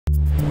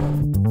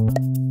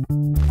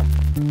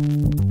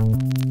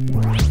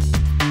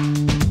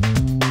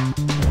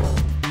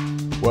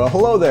Well,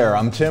 hello there,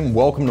 I'm Tim,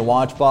 welcome to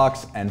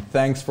Watchbox, and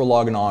thanks for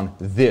logging on.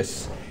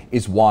 This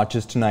is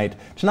Watches Tonight.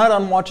 Tonight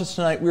on Watches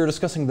Tonight, we are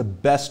discussing the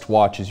best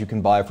watches you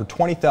can buy for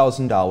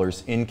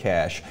 $20,000 in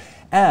cash.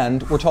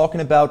 And we're talking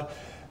about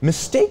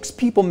mistakes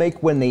people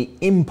make when they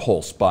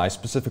impulse buy,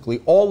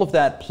 specifically all of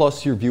that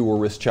plus your viewer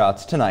wrist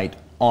shots tonight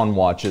on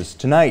Watches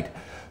Tonight.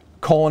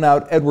 Calling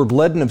out Edward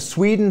Ledden of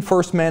Sweden,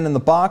 first man in the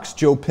box,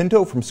 Joe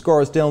Pinto from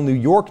Scarsdale, New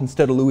York,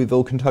 instead of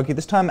Louisville, Kentucky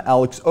this time,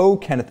 Alex O,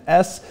 Kenneth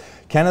S.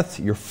 Kenneth,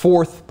 you're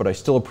fourth, but I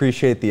still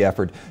appreciate the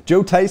effort.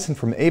 Joe Tyson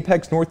from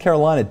Apex, North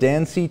Carolina,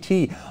 Dan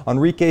CT,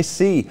 Enrique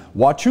C,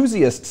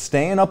 Watchusiast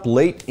staying up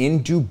late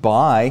in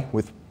Dubai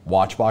with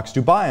Watchbox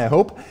Dubai, I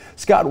hope.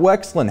 Scott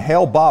Wexlin,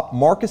 Hale Bop,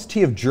 Marcus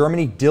T of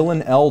Germany,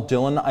 Dylan L.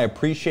 Dylan, I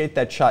appreciate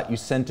that shot you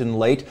sent in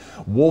late.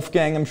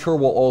 Wolfgang, I'm sure,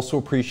 will also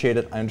appreciate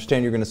it. I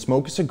understand you're going to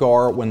smoke a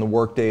cigar when the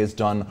workday is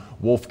done.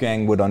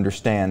 Wolfgang would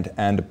understand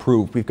and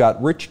approve. We've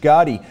got Rich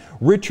Gotti,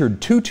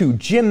 Richard Tutu,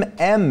 Jim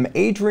M,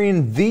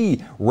 Adrian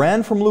V,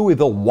 Ran from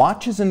Louisville,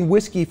 Watches and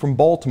Whiskey from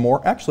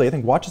Baltimore. Actually, I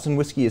think Watches and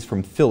Whiskey is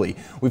from Philly.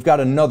 We've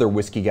got another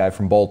whiskey guy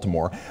from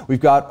Baltimore.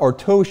 We've got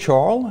Artaud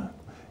Charles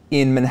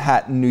in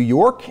Manhattan, New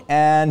York,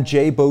 and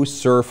J. Bo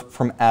Surf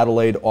from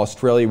Adelaide,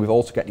 Australia. We've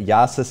also got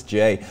Yasis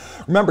J.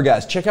 Remember,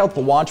 guys, check out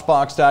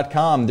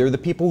thewatchbox.com. They're the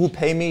people who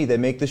pay me. They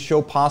make this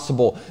show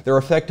possible. They're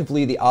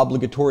effectively the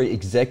obligatory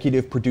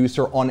executive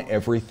producer on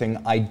everything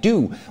I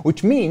do,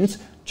 which means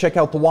check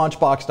out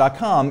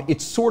thewatchbox.com.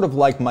 It's sort of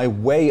like my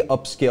way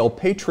upscale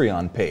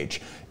Patreon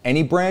page.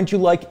 Any brand you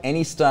like,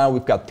 any style,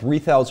 we've got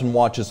 3,000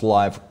 watches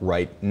live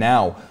right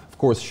now. Of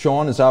course,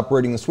 Sean is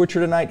operating the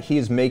switcher tonight. He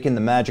is making the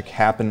magic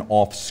happen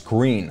off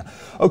screen.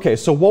 Okay,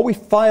 so while we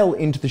file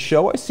into the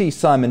show, I see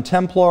Simon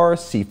Templar,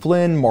 C.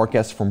 Flynn, Mark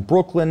S. from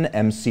Brooklyn,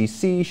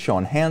 MCC,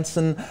 Sean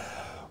Hansen.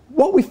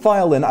 While we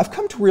file in, I've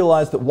come to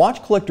realize that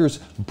watch collectors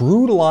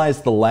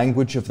brutalize the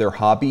language of their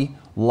hobby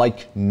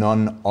like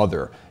none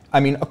other. I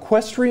mean,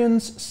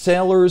 equestrians,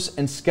 sailors,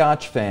 and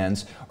Scotch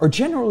fans are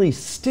generally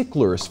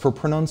sticklers for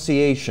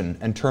pronunciation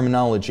and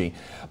terminology,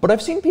 but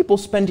I've seen people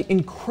spend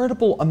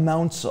incredible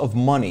amounts of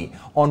money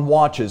on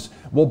watches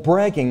while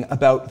bragging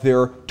about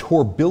their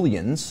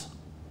tourbillons,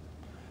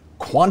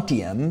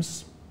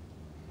 quantiems,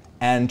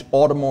 and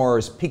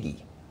Audemars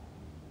Piguet.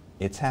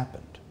 It's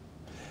happened.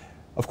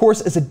 Of course,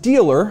 as a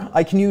dealer,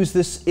 I can use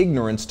this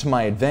ignorance to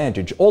my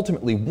advantage.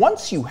 Ultimately,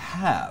 once you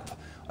have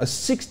a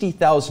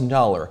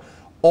 $60,000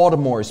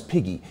 Audemars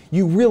Piguet,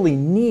 you really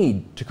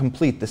need to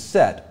complete the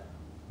set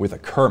with a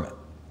Kermit.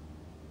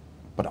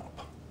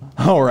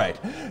 All right,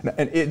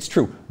 and it's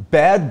true.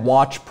 Bad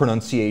watch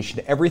pronunciation,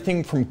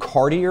 everything from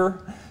Cartier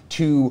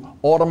to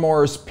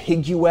Audemars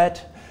Piguet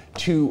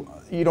to,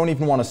 you don't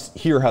even want to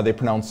hear how they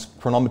pronounce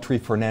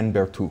chronometry Fernand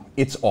Berthoud.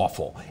 It's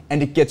awful.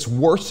 And it gets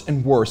worse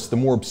and worse the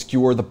more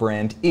obscure the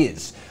brand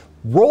is.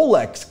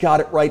 Rolex got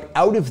it right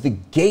out of the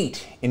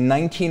gate in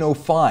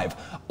 1905,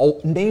 a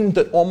name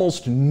that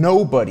almost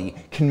nobody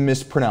can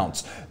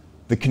mispronounce.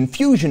 The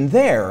confusion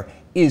there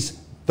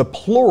is the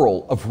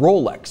plural of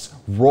Rolex.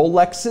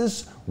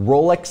 Rolexes,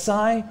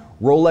 Rolexi,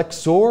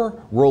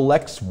 Rolexor,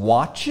 Rolex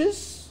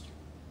watches?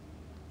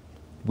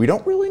 We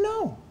don't really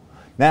know.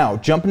 Now,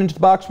 jumping into the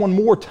box one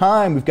more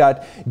time, we've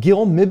got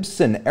Gil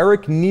Mibson,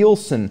 Eric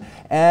Nielsen,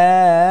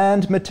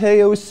 and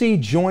Matteo C.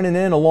 joining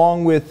in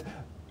along with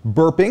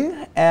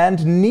Burping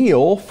and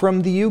Neil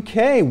from the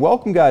UK.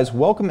 Welcome, guys.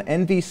 Welcome,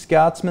 Envy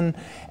Scotsman,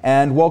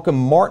 and welcome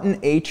Martin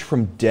H.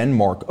 from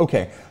Denmark.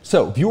 Okay,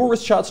 so viewer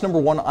wrist shots number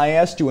one, I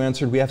asked, you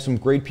answered. We have some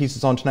great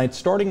pieces on tonight,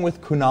 starting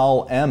with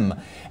Kunal M.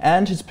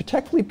 and his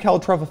Patek Philippe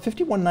Calatrava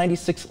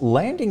 5196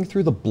 landing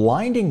through the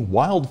blinding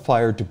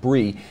wildfire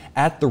debris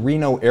at the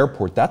Reno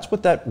airport. That's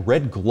what that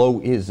red glow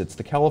is. It's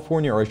the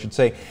California, or I should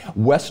say,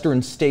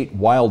 Western state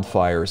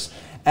wildfires.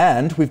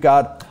 And we've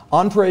got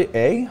Andre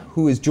A.,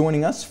 who is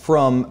joining us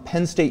from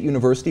Penn State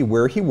University,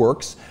 where he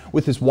works,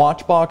 with his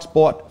Watchbox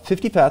bought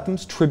 50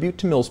 Fathoms tribute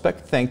to Milspec.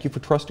 Thank you for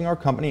trusting our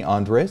company,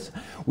 Andres.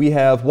 We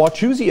have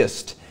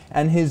Watchusiast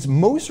and his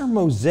Moser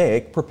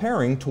Mosaic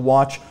preparing to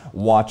watch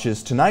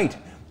Watches Tonight.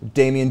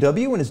 Damien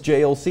W. and his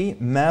JLC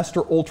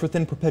Master Ultra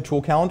Thin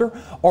Perpetual Calendar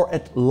are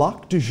at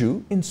Lac de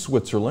Joux in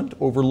Switzerland,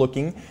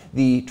 overlooking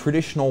the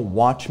traditional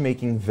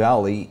watchmaking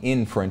valley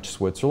in French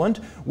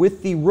Switzerland,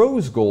 with the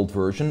rose gold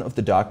version of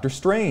the Dr.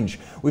 Strange.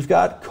 We've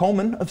got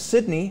Coleman of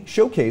Sydney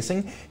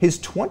showcasing his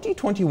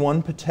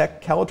 2021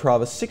 Patek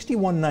Calatrava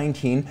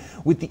 6119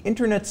 with the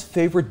internet's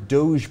favorite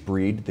Doge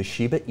breed, the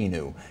Shiba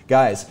Inu.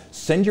 Guys,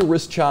 send your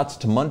wrist shots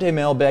to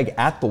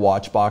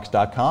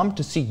mondaymailbag@thewatchbox.com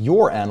to see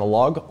your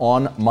analog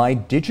on my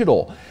digital.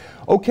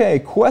 Okay,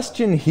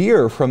 question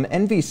here from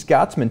Envy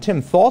Scotsman.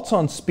 Tim, thoughts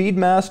on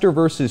Speedmaster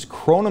versus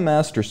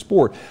Chronomaster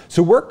Sport?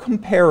 So we're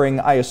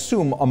comparing, I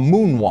assume, a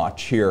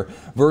Moonwatch here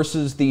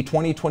versus the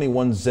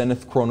 2021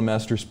 Zenith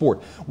Chronomaster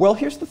Sport. Well,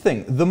 here's the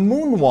thing. The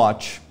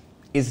Moonwatch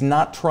is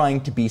not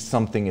trying to be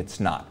something it's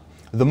not.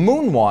 The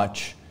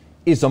Moonwatch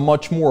is a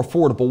much more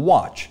affordable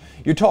watch.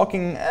 You're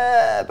talking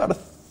about a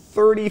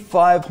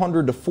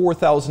 $3,500 to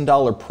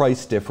 $4,000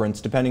 price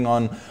difference, depending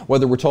on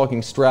whether we're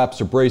talking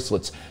straps or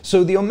bracelets.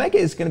 So the Omega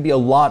is going to be a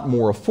lot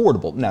more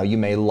affordable. Now, you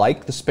may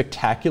like the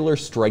spectacular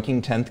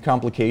striking 10th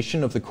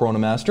complication of the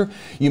Chronomaster.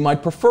 You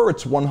might prefer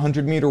its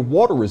 100-meter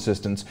water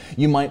resistance.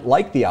 You might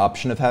like the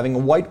option of having a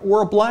white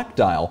or a black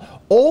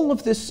dial. All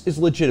of this is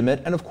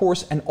legitimate, and of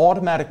course, an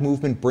automatic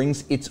movement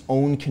brings its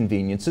own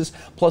conveniences,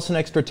 plus an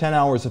extra 10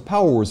 hours of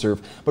power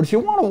reserve. But if you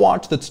want a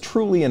watch that's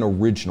truly an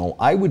original,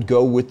 I would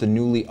go with the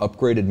newly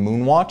upgraded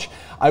Moonwatch.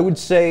 I would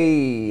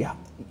say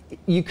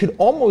you could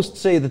almost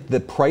say that the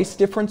price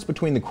difference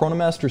between the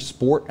Chronomaster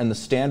Sport and the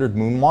standard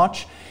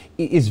Moonwatch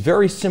is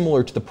very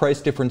similar to the price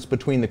difference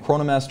between the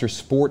Chronomaster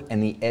Sport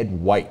and the Ed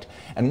White.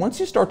 And once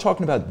you start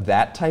talking about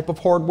that type of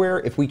hardware,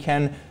 if we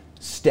can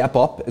step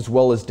up as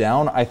well as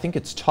down, I think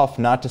it's tough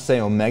not to say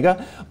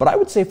Omega, but I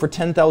would say for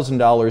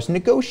 $10,000,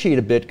 negotiate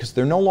a bit because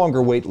they're no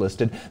longer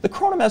waitlisted. The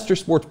Chronomaster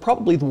Sport's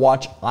probably the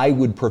watch I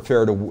would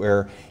prefer to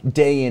wear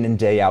day in and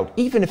day out.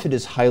 Even if it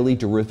is highly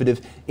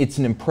derivative, it's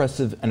an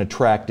impressive and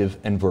attractive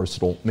and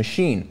versatile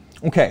machine.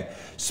 Okay,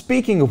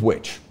 speaking of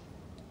which,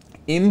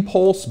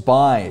 impulse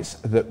buys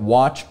that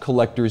watch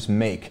collectors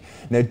make.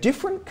 Now,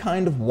 different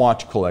kind of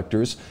watch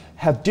collectors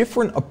have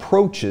different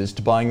approaches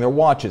to buying their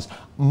watches.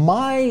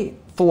 My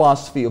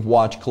philosophy of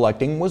watch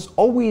collecting was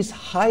always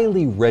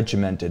highly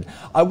regimented.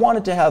 I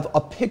wanted to have a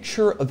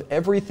picture of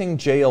everything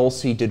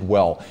JLC did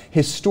well,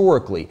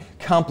 historically,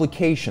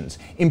 complications,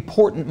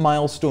 important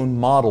milestone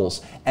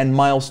models, and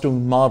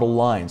milestone model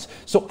lines.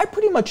 So I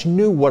pretty much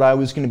knew what I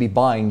was going to be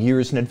buying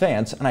years in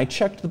advance, and I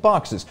checked the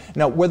boxes.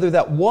 Now, whether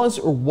that was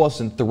or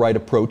wasn't the right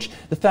approach,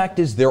 the fact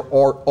is there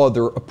are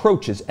other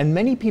approaches, and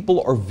many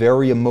people are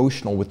very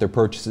emotional with their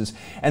purchases,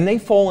 and they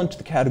fall into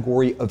the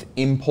category of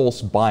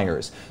impulse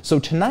buyers. So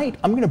tonight,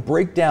 I'm going to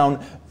break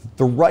down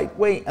the right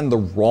way and the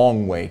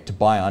wrong way to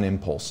buy on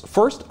impulse.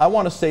 First, I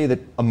want to say that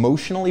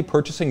emotionally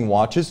purchasing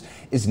watches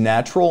is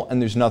natural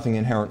and there's nothing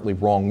inherently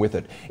wrong with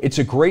it. It's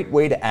a great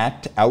way to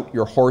act out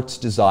your heart's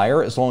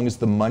desire as long as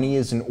the money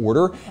is in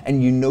order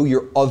and you know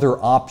your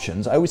other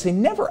options. I always say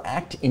never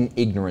act in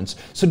ignorance.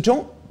 So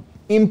don't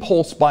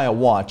impulse buy a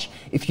watch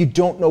if you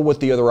don't know what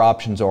the other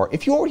options are.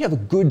 If you already have a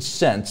good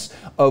sense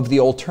of the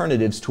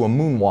alternatives to a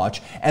Moonwatch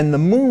and the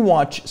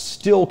Moonwatch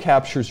still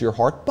captures your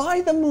heart,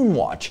 buy the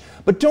Moonwatch.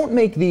 But don't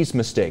make these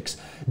mistakes.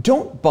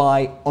 Don't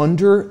buy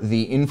under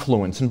the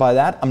influence. And by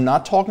that, I'm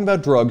not talking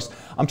about drugs.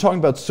 I'm talking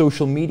about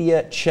social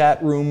media,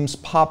 chat rooms,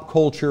 pop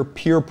culture,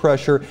 peer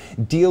pressure,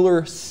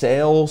 dealer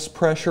sales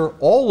pressure.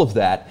 All of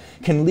that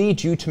can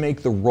lead you to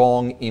make the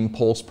wrong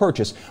impulse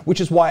purchase, which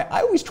is why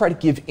I always try to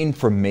give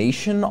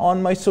information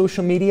on my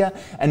social media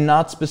and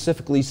not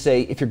specifically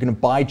say, if you're going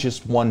to buy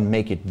just one,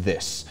 make it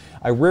this.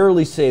 I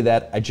rarely say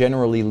that. I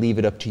generally leave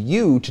it up to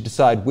you to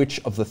decide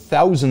which of the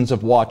thousands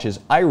of watches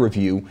I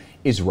review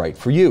is right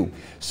for you.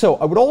 So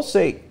I would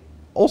also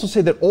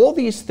say that all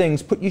these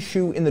things put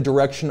you in the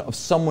direction of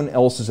someone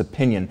else's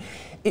opinion.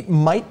 It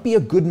might be a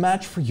good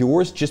match for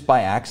yours just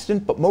by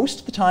accident, but most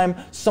of the time,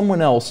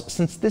 someone else,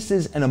 since this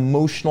is an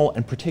emotional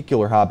and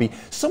particular hobby,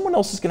 someone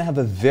else is going to have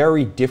a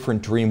very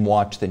different dream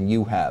watch than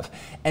you have.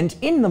 And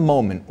in the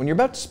moment, when you're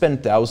about to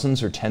spend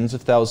thousands or tens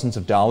of thousands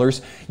of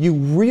dollars, you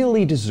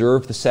really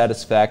deserve the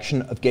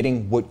satisfaction of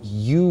getting what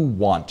you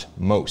want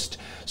most.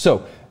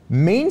 So,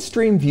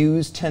 mainstream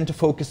views tend to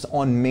focus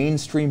on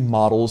mainstream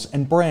models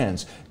and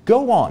brands.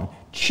 Go on.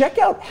 Check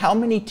out how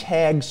many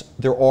tags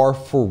there are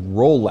for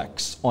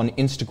Rolex on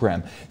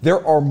Instagram.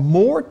 There are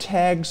more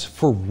tags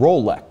for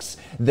Rolex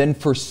than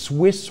for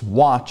Swiss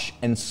watch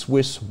and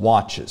Swiss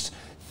watches.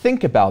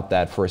 Think about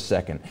that for a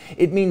second.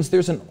 It means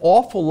there's an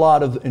awful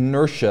lot of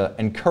inertia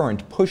and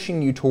current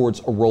pushing you towards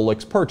a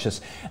Rolex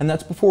purchase, and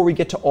that's before we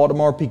get to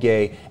Audemars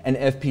Piguet and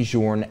F.P.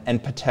 Journe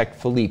and Patek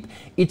Philippe.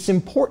 It's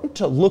important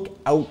to look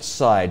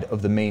outside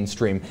of the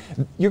mainstream.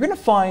 You're going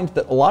to find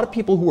that a lot of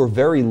people who are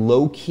very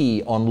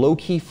low-key on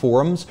low-key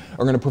forums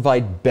are going to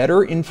provide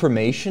better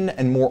information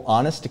and more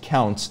honest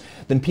accounts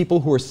than people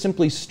who are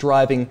simply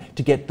striving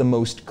to get the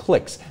most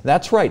clicks.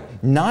 That's right,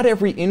 not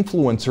every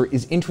influencer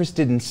is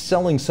interested in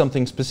selling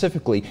something specifically.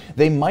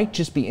 They might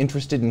just be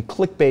interested in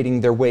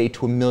clickbaiting their way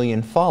to 1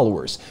 million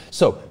followers.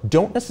 So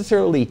don't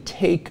necessarily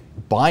take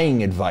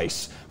buying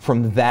advice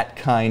from that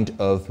kind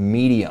of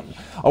medium.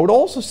 I would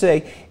also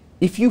say,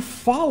 if you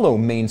follow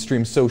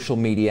mainstream social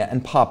media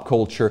and pop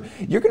culture,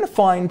 you're going to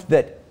find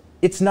that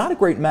it's not a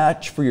great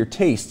match for your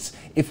tastes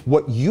if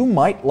what you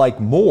might like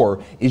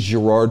more is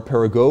Girard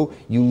Perregaux,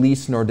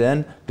 Ulysse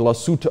Nardin,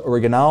 Glashütte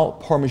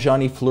Original,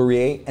 Parmigiani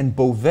Fleurier, and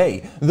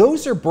Beauvais.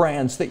 Those are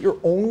brands that you're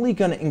only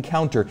going to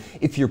encounter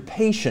if you're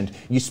patient.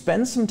 You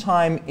spend some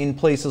time in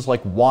places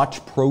like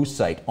Watch Pro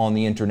Site on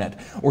the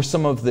internet, or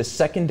some of the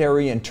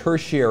secondary and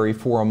tertiary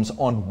forums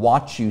on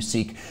Watch You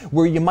Seek,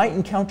 where you might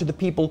encounter the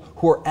people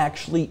who are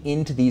actually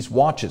into these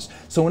watches.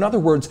 So in other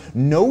words,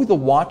 know the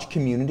watch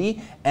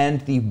community and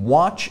the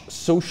watch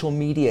social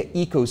media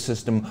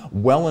ecosystem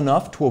well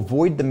enough to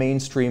avoid the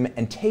mainstream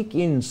and take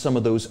in some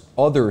of those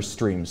other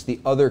streams, the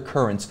other other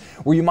currents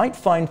where you might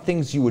find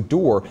things you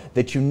adore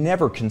that you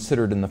never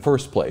considered in the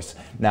first place.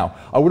 Now,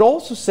 I would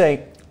also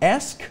say,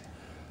 ask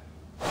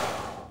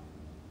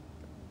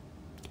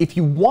if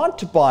you want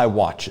to buy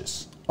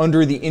watches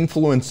under the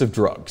influence of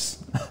drugs.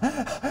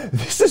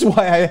 This is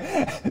why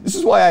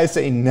I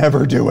say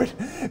never do it,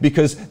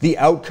 because the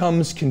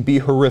outcomes can be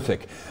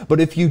horrific.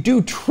 But if you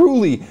do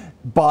truly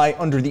buy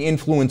under the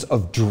influence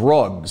of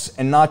drugs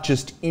and not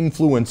just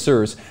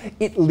influencers,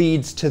 it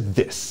leads to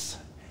this.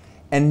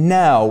 And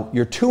now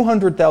you're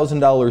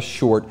 $200,000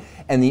 short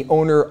and the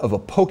owner of a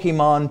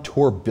Pokemon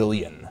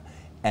tourbillon.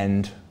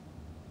 And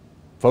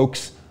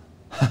folks,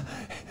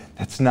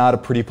 that's not a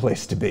pretty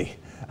place to be.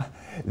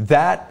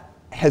 That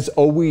has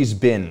always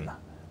been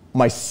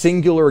my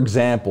singular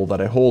example that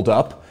I hold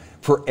up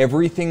for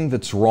everything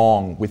that's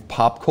wrong with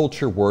pop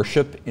culture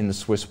worship in the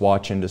Swiss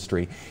watch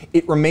industry.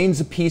 It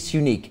remains a piece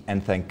unique,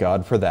 and thank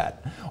God for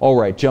that. All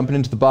right, jumping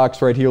into the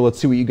box right here, let's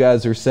see what you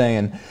guys are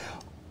saying.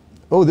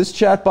 Oh, this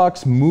chat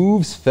box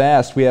moves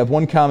fast. We have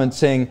one comment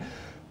saying,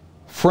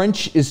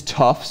 French is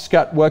tough.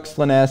 Scott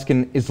Wexlin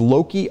asking, is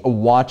Loki a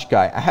watch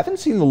guy? I haven't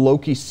seen the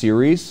Loki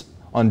series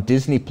on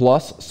Disney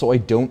Plus, so I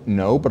don't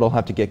know, but I'll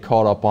have to get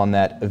caught up on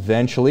that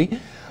eventually.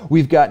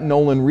 We've got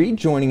Nolan Reed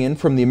joining in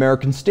from the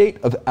American state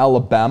of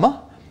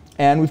Alabama.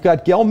 And we've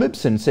got Gail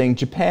Mibson saying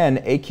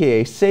Japan,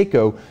 aka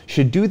Seiko,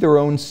 should do their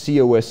own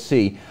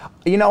COSC.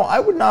 You know, I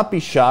would not be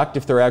shocked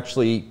if they're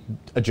actually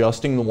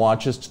adjusting the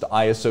watches to the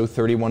ISO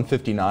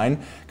 3159,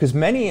 because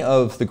many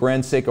of the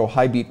Grand Seiko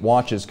high beat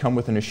watches come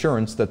with an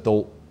assurance that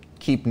they'll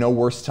keep no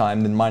worse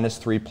time than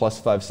 -3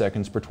 + 5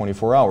 seconds per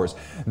 24 hours.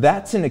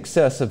 That's in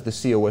excess of the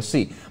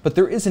COSC. But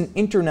there is an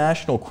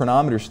international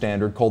chronometer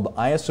standard called the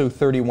ISO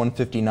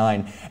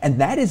 3159, and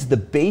that is the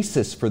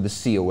basis for the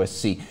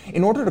COSC.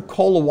 In order to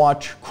call a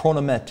watch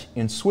chronomètre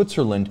in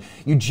Switzerland,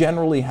 you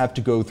generally have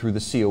to go through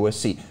the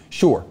COSC.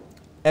 Sure,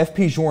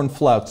 FP Journe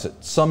flouts it,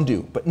 some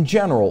do, but in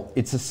general,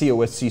 it's a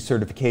COSC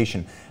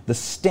certification. The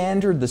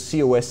standard the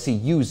COSC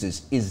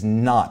uses is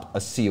not a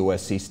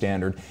COSC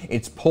standard.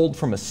 It's pulled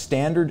from a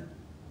standard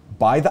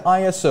by the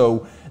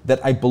ISO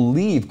that I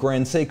believe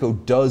Grand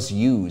Seiko does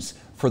use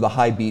for the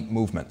high beat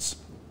movements.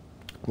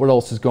 What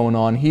else is going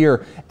on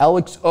here?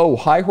 Alex O,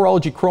 high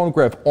horology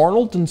chronograph,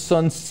 Arnold &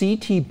 Sons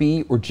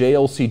CTB or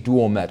JLC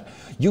dual met.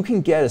 You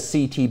can get a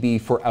CTB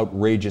for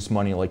outrageous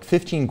money, like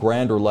 15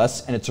 grand or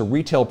less, and it's a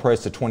retail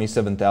price of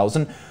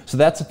 27,000, so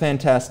that's a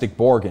fantastic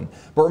bargain.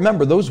 But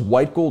remember, those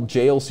white gold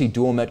JLC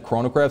dual met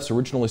chronographs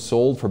originally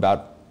sold for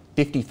about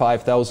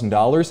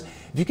 $55,000.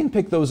 If you can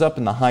pick those up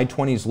in the high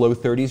 20s, low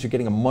 30s, you're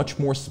getting a much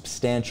more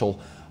substantial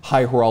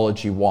high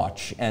horology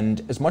watch.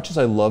 And as much as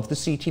I love the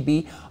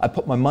CTB, I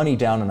put my money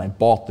down and I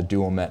bought the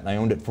Duomet, and I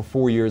owned it for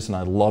 4 years and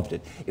I loved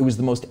it. It was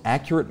the most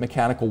accurate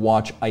mechanical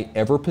watch I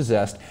ever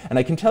possessed, and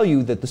I can tell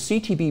you that the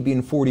CTB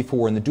being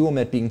 44 and the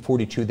Duomet being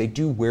 42, they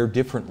do wear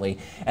differently,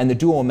 and the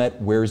Duomet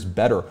wears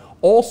better.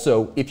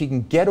 Also, if you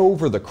can get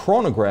over the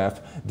chronograph,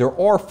 there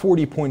are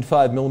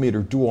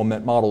 40.5mm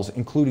Duomet models,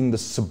 including the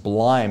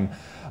sublime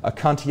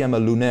Quantième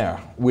Lunaire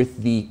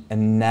with the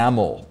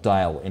enamel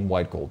dial in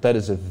white gold. That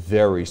is a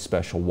very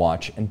special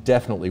watch and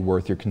definitely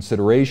worth your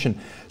consideration.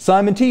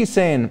 Simon T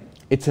saying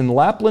it's in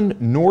Lapland,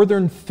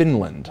 northern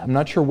Finland. I'm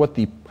not sure what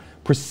the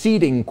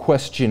preceding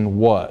question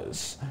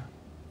was.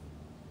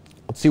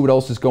 Let's see what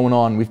else is going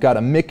on. We've got a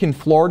Mick in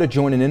Florida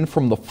joining in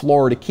from the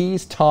Florida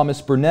Keys,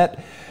 Thomas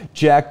Burnett,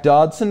 Jack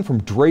Dodson from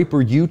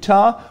Draper,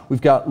 Utah. We've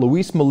got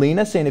Luis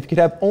Molina saying if you could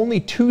have only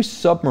 2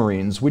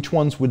 submarines, which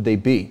ones would they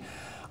be?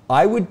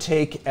 I would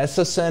take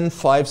SSN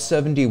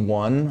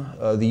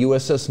 571, the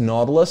USS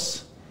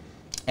Nautilus,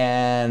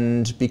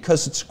 and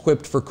because it's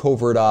equipped for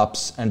covert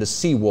ops, and a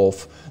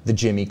Seawolf, the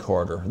Jimmy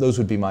Carter. Those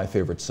would be my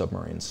favorite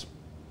submarines.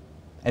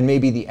 And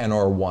maybe the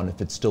NR-1 if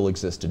it still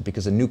existed,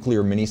 because a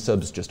nuclear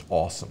mini-sub is just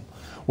awesome.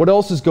 What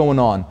else is going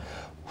on?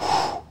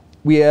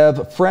 We have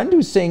a friend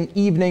who's saying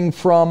evening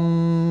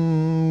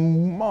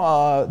from,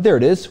 there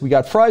it is. We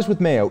got fries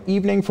with mayo,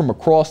 evening from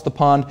across the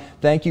pond.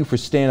 Thank you for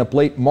staying up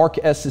late. Mark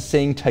S is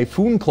saying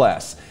Typhoon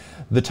class.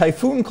 The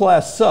Typhoon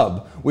class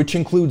sub, which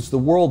includes the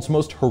world's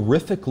most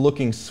horrific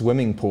looking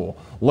swimming pool.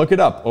 Look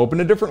it up,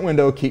 open a different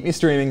window, keep me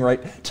streaming,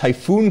 right?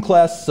 Typhoon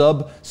class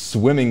sub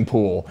swimming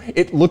pool.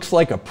 It looks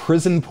like a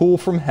prison pool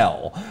from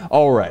hell.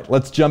 All right,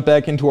 let's jump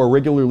back into our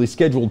regularly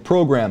scheduled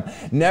program.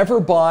 Never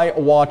buy a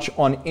watch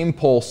on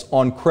impulse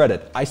on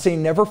credit. I say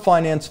never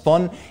finance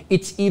fun.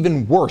 It's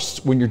even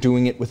worse when you're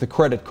doing it with a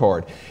credit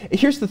card.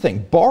 Here's the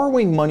thing,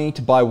 borrowing money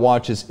to buy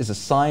watches is a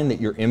sign that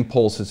your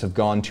impulses have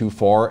gone too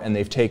far and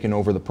they've taken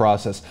over the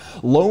process.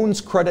 Loans,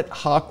 credit,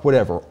 hock,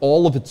 whatever,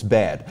 all of it's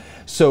bad.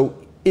 So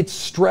it's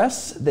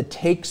stress that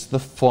takes the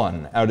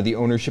fun out of the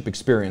ownership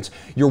experience.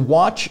 Your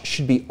watch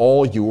should be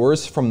all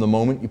yours from the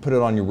moment you put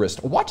it on your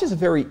wrist. A watch is a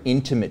very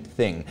intimate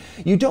thing.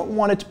 You don't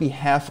want it to be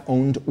half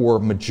owned or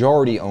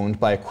majority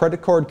owned by a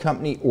credit card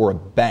company or a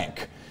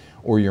bank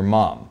or your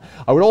mom.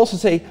 I would also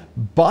say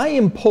buy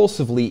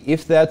impulsively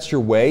if that's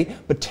your way,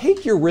 but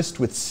take your risk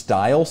with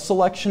style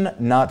selection,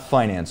 not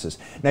finances.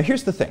 Now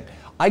here's the thing.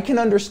 I can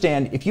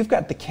understand if you've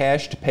got the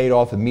cash to pay it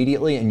off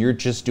immediately and you're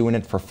just doing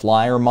it for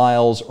flyer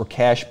miles or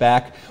cash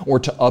back or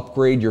to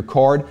upgrade your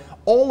card.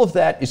 All of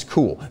that is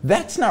cool.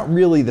 That's not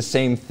really the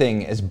same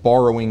thing as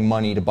borrowing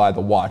money to buy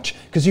the watch,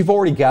 because you've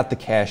already got the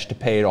cash to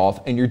pay it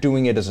off and you're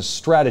doing it as a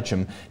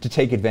stratagem to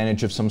take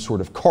advantage of some sort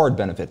of card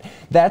benefit.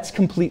 That's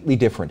completely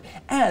different.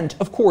 And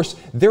of course,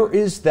 there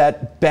is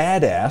that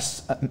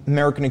badass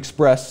American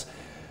Express,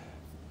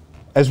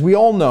 as we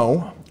all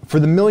know, for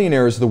the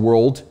millionaires of the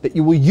world, that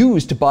you will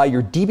use to buy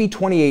your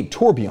DB28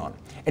 Tourbillon.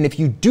 And if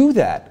you do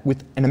that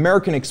with an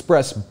American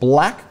Express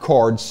black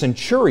card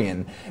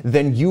Centurion,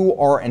 then you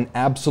are an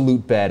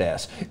absolute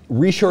badass.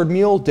 Richard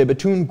Mille, De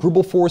Bethune,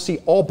 Grubel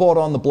Forsey, all bought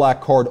on the black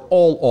card,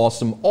 all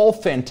awesome, all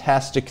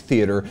fantastic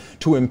theater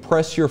to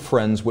impress your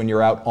friends when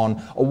you're out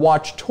on a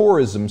watch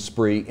tourism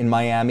spree in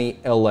Miami,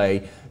 LA,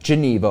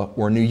 Geneva,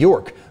 or New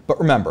York. But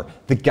remember,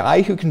 the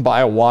guy who can buy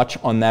a watch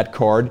on that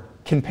card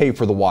can pay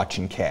for the watch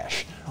in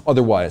cash.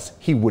 Otherwise,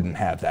 he wouldn't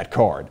have that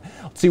card.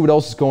 Let's see what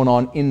else is going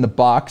on in the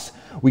box.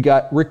 We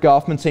got Rick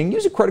Goffman saying,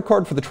 use a credit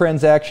card for the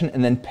transaction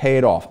and then pay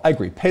it off. I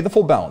agree, pay the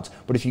full balance.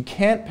 But if you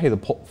can't pay the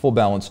full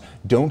balance,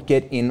 don't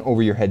get in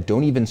over your head.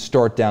 Don't even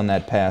start down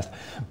that path.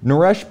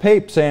 Naresh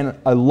Pape saying,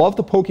 I love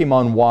the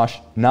Pokemon watch,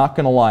 not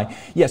gonna lie.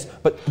 Yes,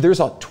 but there's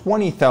a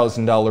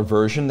 $20,000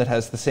 version that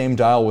has the same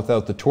dial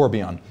without the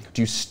tourbillon.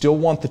 Do you still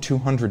want the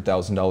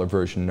 $200,000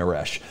 version,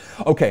 Naresh?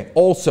 Okay,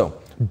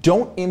 also,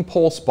 don't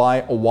impulse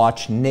buy a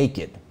watch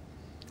naked.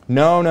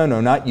 No,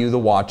 not you, the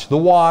watch. The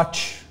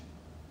watch.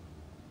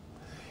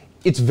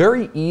 It's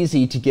very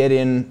easy to get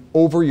in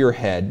over your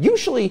head.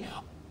 Usually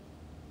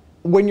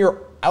when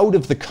you're out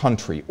of the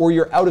country or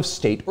you're out of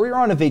state or you're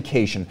on a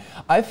vacation,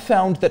 I've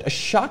found that a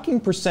shocking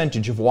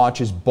percentage of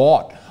watches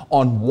bought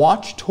on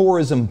watch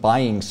tourism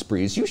buying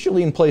sprees,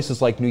 usually in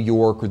places like New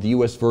York or the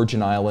US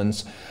Virgin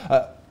Islands,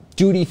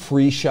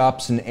 duty-free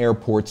shops and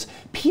airports,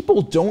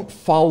 people don't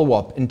follow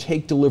up and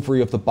take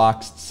delivery of the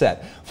boxed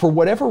set. For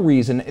whatever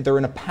reason, they're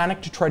in a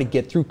panic to try to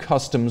get through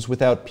customs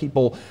without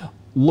people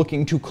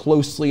looking too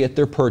closely at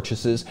their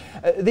purchases.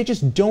 They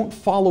just don't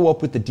follow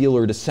up with the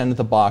dealer to send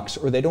the box,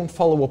 or they don't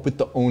follow up with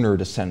the owner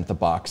to send the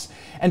box.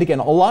 And again,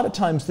 a lot of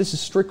times this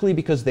is strictly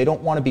because they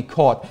don't want to be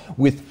caught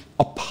with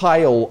a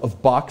pile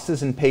of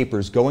boxes and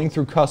papers going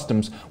through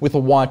customs with a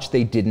watch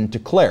they didn't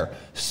declare.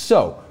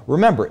 So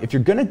remember, if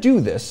you're going to do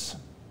this,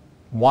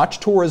 watch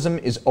tourism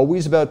is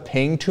always about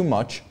paying too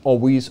much,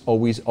 always,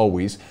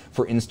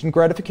 for instant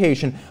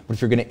gratification. But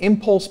if you're going to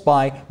impulse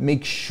buy,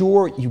 make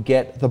sure you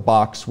get the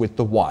box with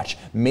the watch.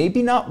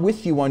 Maybe not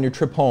with you on your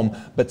trip home,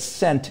 but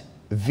sent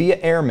via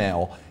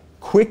airmail,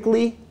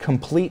 quickly,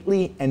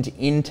 completely, and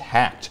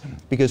intact.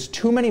 Because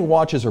too many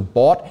watches are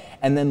bought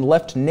and then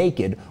left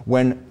naked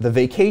when the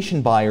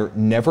vacation buyer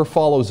never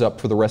follows up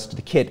for the rest of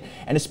the kit.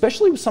 And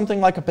especially with something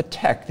like a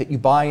Patek that you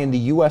buy in the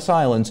US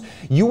islands,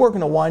 you are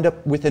going to wind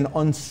up with an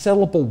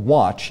unsellable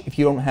watch if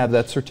you don't have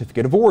that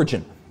certificate of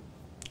origin.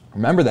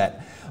 Remember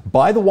that.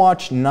 Buy the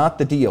watch, not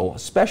the deal,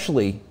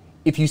 especially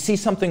if you see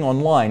something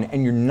online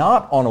and you're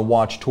not on a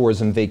watch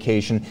tourism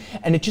vacation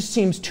and it just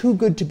seems too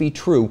good to be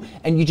true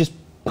and you just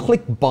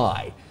click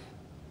buy.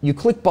 You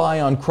click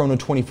buy on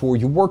Chrono24,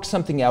 you work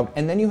something out,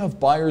 and then you have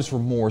buyer's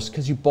remorse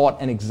because you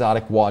bought an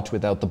exotic watch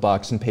without the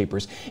box and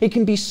papers. It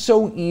can be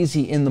so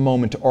easy in the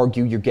moment to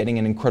argue you're getting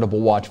an incredible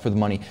watch for the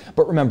money.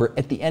 But remember,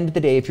 at the end of the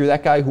day, if you're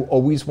that guy who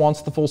always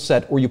wants the full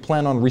set or you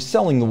plan on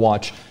reselling the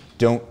watch,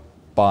 don't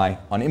buy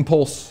on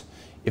impulse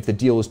if the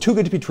deal is too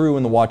good to be true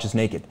and the watch is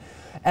naked.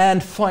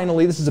 And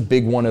finally, this is a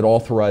big one at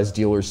authorized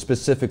dealers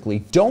specifically,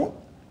 don't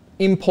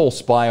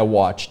impulse buy a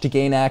watch to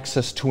gain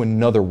access to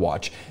another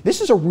watch.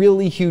 This is a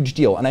really huge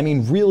deal, and I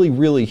mean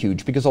really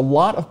huge, because a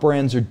lot of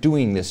brands are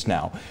doing this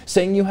now,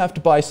 saying you have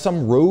to buy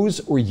some rose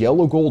or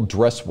yellow gold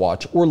dress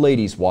watch or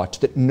ladies watch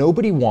that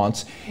nobody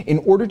wants in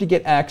order to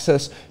get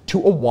access to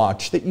a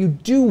watch that you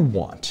do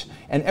want.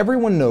 And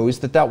everyone knows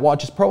that that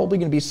watch is probably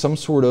going to be some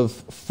sort of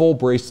full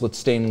bracelet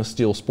stainless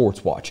steel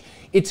sports watch.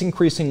 It's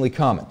increasingly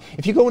common.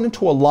 If you go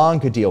into a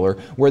Lange dealer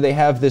where they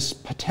have this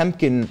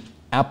Potemkin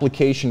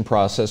application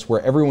process where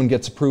everyone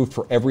gets approved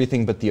for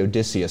everything but the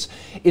Odysseus,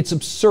 it's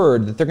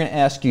absurd that they're going to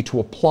ask you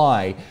to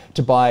apply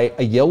to buy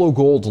a yellow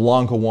gold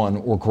Lange 1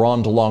 or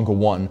Grande Lange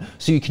 1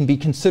 so you can be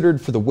considered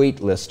for the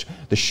wait list,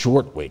 the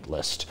short wait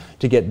list,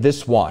 to get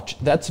this watch.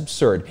 That's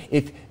absurd.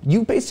 If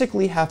you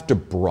basically have to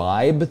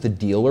bribe the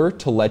dealer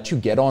to let you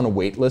get on a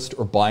wait list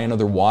or buy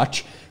another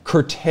watch,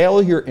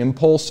 curtail your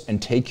impulse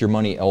and take your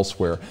money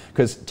elsewhere.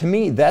 Because to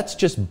me, that's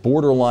just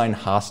borderline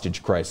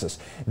hostage crisis.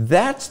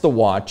 That's the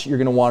watch you're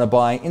going to want to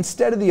buy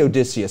instead of the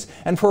Odysseus.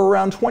 And for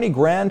around 20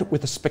 grand,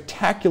 with a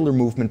spectacular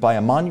movement by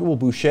Emmanuel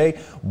Boucher,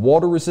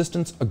 water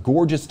resistance, a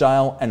gorgeous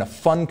dial, and a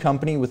fun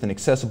company with an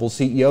accessible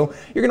CEO,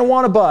 you're going to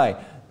want to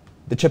buy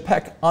the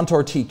Chapek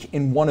Antarctique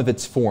in one of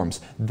its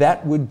forms.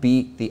 That would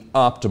be the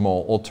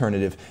optimal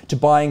alternative to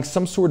buying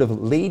some sort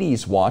of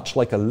ladies' watch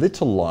like a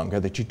little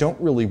Lange that you don't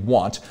really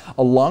want,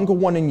 a Lange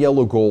 1 in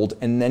yellow gold,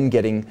 and then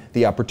getting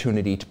the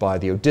opportunity to buy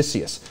the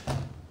Odysseus.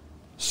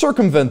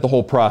 Circumvent the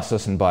whole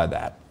process and buy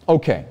that.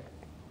 Okay,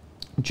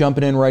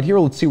 Jumping in right here,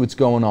 let's see what's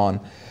going on.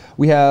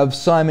 We have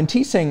Simon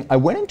T saying, I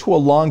went into a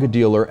Longa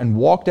dealer and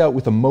walked out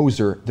with a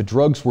Moser. The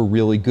drugs were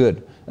really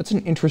good. That's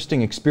an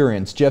interesting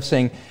experience. Jeff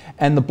saying,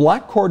 and the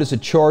black card is a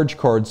charge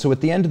card, so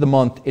at the end of the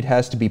month, it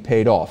has to be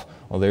paid off.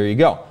 Well, there you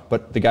go.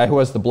 But the guy who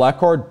has the black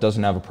card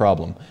doesn't have a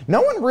problem.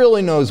 No one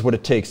really knows what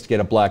it takes to get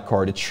a black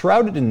card. It's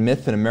shrouded in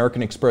myth, and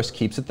American Express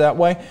keeps it that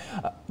way.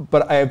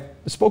 But I've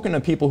spoken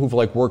to people who've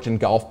worked in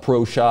golf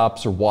pro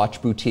shops or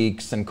watch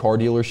boutiques and car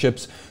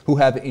dealerships who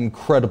have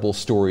incredible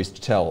stories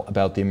to tell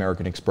about the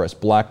American Express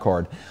black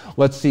card.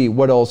 Let's see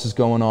what else is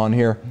going on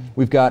here.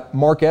 We've got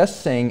Mark S.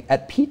 saying,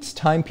 at Pete's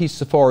Timepiece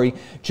Safari,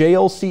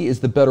 JLC is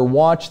the better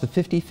watch. The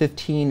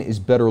 5015 is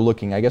better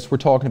looking. I guess we're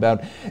talking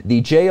about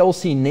the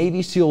JLC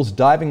Navy SEALs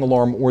diving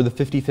alarm or the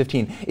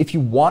 5015. If you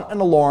want an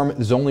alarm,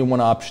 there's only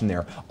one option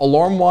there.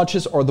 Alarm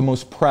watches are the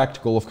most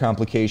practical of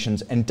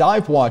complications, and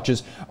dive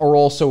watches are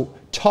also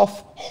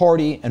tough,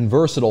 hardy, and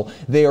versatile.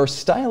 They are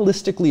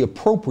stylistically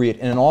appropriate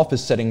in an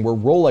office setting where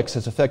Rolex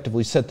has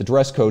effectively set the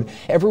dress code.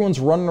 Everyone's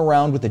running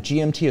around with a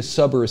GMT, a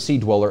Sub, or a Sea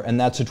Dweller, and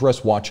that's a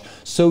dress watch.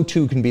 So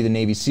too can be the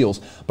Navy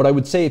SEALs. But I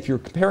would say if you're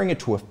comparing it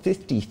to a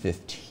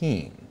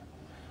 5015,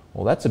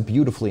 well, that's a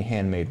beautifully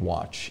handmade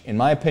watch. In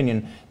my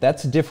opinion,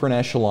 that's a different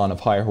echelon of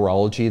high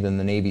horology than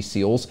the Navy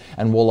SEALs.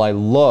 And while I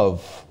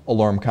love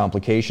alarm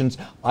complications,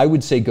 I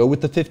would say go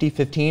with the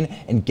 5015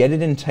 and get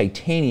it in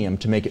titanium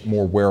to make it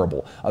more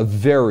wearable. A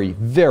very,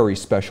 very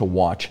special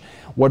watch.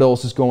 What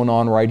else is going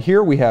on right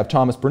here? We have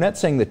Thomas Burnett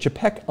saying that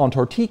Chapek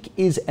Antarctique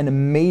is an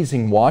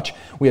amazing watch.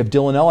 We have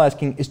Dylan L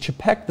asking, is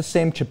Chapek the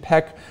same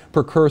Chapek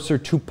precursor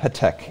to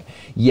Patek?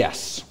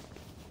 Yes.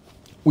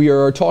 We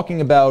are talking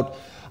about,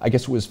 I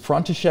guess it was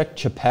František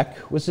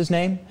Čapek was his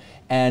name,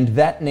 and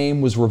that name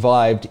was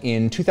revived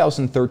in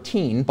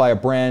 2013 by a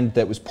brand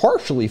that was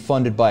partially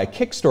funded by a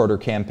Kickstarter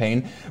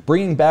campaign,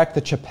 bringing back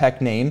the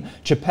Čapek name.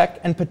 Čapek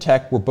and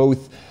Patek were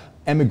both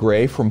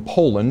émigrés from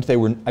Poland. They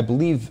were, I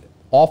believe,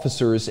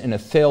 officers in a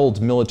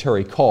failed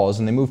military cause,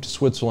 and they moved to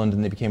Switzerland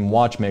and they became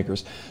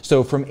watchmakers.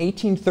 So from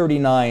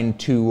 1839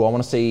 to, I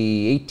want to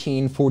say,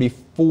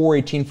 1844,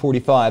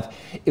 1845,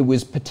 it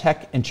was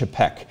Patek and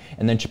Čapek.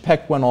 And then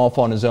Čapek went off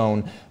on his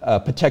own.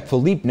 Patek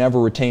Philippe never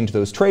retained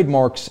those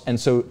trademarks, and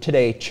so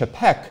today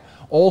Čapek,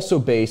 also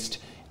based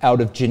out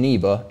of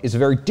Geneva, is a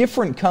very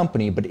different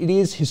company, but it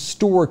is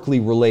historically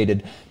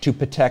related to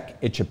Patek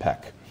et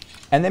Čapek.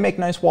 And they make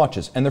nice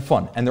watches, and they're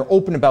fun, and they're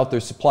open about their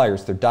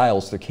suppliers, their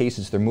dials, their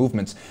cases, their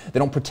movements. They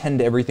don't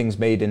pretend everything's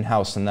made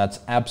in-house, and that's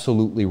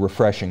absolutely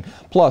refreshing.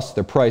 Plus,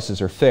 their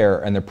prices are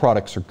fair, and their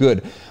products are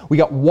good. We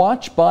got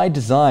Watch by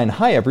Design.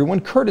 Hi,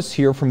 everyone. Curtis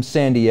here from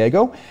San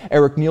Diego.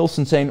 Eric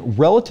Nielsen saying,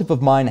 relative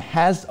of mine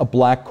has a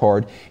black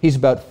card. He's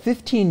about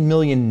 15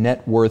 million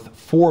net worth,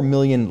 4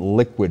 million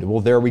liquid. Well,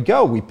 there we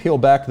go. We peel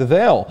back the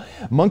veil.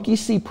 Monkey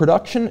C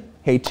Production.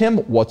 Hey Tim,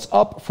 what's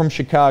up from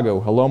Chicago?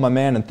 Hello, my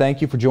man, and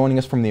thank you for joining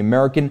us from the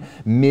American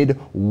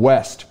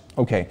Midwest.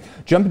 Okay,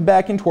 jumping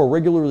back into our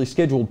regularly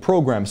scheduled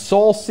program,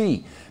 Saul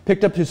C.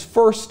 picked up his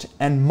first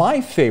and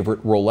my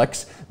favorite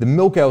Rolex, the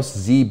Milkhouse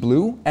Z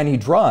Blue, and he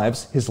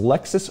drives his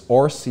Lexus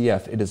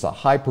RCF. It is a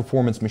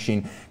high-performance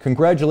machine.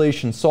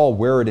 Congratulations, Saul.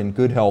 Wear it in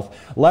good health.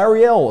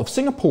 Larry L. of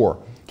Singapore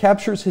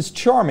captures his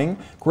charming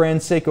Grand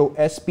Seiko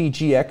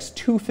SBGX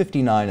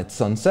 259 at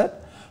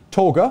sunset.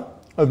 Tolga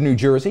of New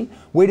Jersey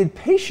waited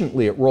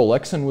patiently at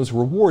Rolex and was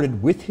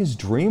rewarded with his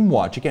dream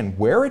watch. Again,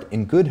 wear it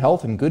in good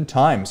health and good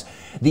times.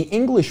 The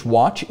English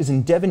watch is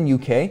in Devon,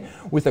 UK,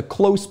 with a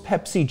close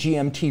Pepsi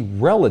GMT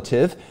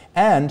relative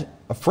and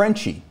a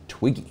Frenchie,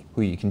 Twiggy,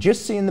 who you can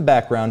just see in the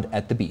background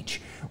at the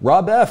beach.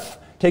 Rob F.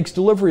 takes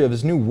delivery of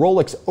his new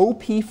Rolex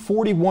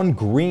OP41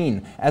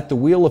 Green at the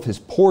wheel of his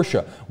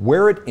Porsche.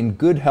 Wear it in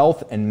good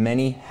health and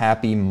many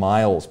happy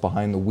miles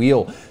behind the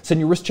wheel. Send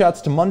your wrist chats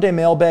to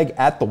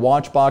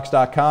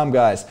mondaymailbag@thewatchbox.com,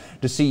 guys,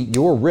 to see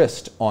your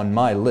wrist on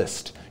my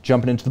list.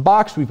 Jumping into the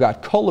box, we've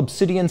got Cull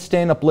Obsidian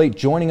staying up late,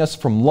 joining us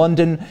from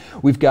London.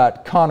 We've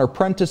got Connor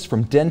Prentice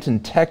from Denton,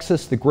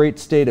 Texas, the great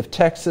state of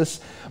Texas.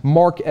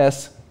 Mark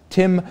S.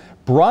 Tim,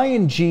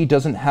 Brian G.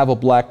 doesn't have a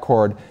black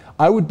card.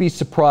 I would be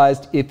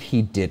surprised if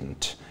he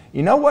didn't.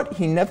 You know what?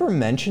 He never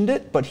mentioned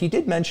it, but he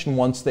did mention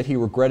once that he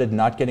regretted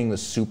not getting the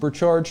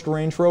supercharged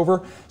Range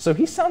Rover, so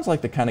he sounds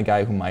like the kind of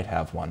guy who might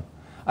have one.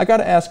 I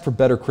gotta ask for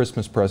better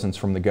Christmas presents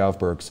from the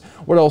Govbergs.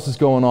 What else is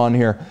going on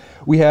here?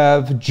 We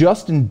have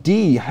Justin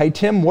D. Hi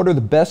Tim, what are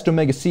the best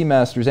Omega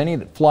Seamasters? Any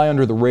that fly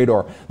under the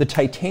radar? The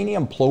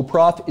titanium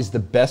Ploprof is the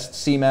best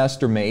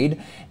Seamaster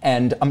made,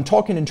 and I'm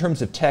talking in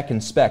terms of tech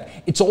and spec.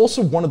 It's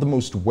also one of the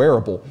most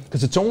wearable,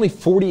 because it's only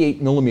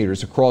 48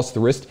 millimeters across the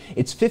wrist.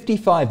 It's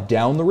 55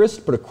 down the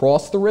wrist, but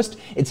across the wrist,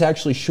 it's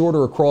actually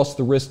shorter across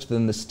the wrist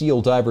than the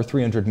Steel Diver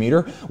 300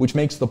 meter, which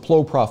makes the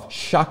Ploprof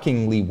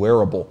shockingly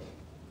wearable.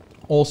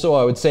 Also,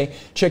 I would say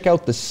check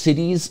out the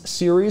Cities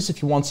series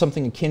if you want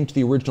something akin to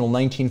the original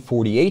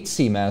 1948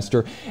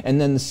 Seamaster,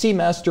 and then the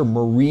Seamaster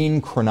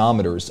Marine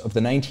chronometers of the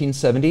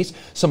 1970s,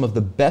 some of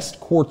the best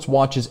quartz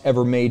watches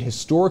ever made,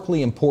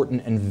 historically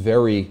important and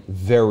very,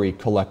 very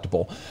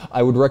collectible.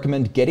 I would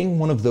recommend getting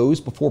one of those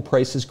before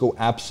prices go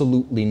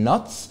absolutely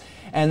nuts.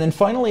 And then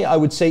finally, I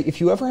would say if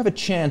you ever have a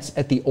chance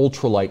at the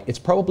ultralight, it's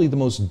probably the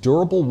most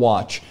durable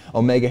watch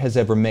Omega has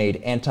ever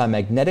made.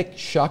 Anti-magnetic,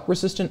 shock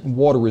resistant, and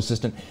water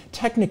resistant.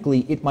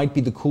 Technically, it might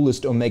be the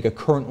coolest Omega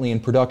currently in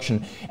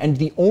production, and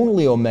the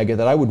only Omega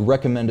that I would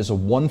recommend as a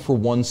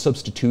one-for-one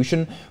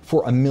substitution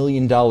for $1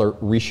 million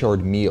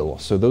Richard Mille.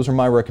 So those are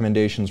my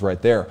recommendations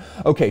right there.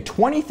 Okay,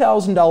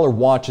 $20,000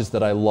 watches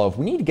that I love.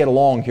 We need to get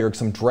along here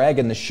because I'm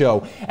dragging the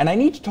show, and I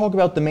need to talk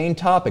about the main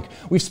topic.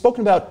 We've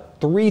spoken about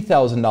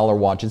 $3,000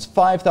 watches,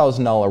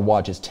 $5,000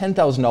 watches,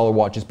 $10,000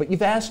 watches, but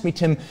you've asked me,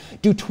 Tim,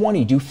 do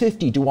 20, do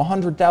 50, do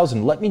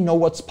 100,000. Let me know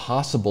what's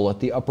possible at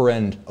the upper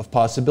end of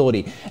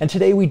possibility. And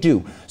today we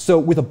do. So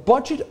with a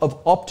budget of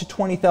up to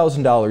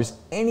 $20,000,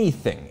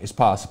 anything is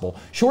possible.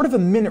 Short of a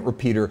minute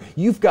repeater,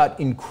 you've got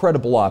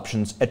incredible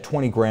options at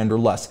 20 grand or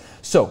less.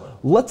 So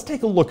let's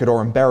take a look at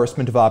our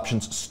embarrassment of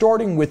options,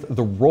 starting with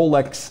the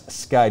Rolex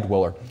Sky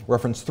Dweller.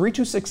 Reference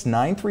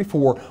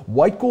 326934,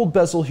 white gold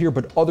bezel here,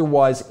 but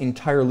otherwise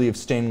entirely of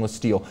stainless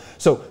steel.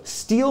 So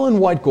steel and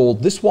white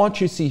gold, this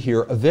watch you see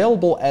here,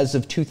 available as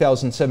of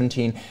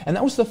 2017, and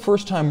that was the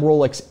first time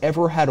Rolex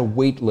ever had a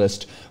wait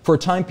list for a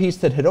timepiece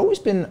that had always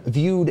been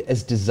viewed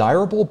as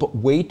desirable but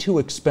way too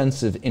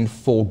expensive in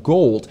full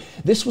gold.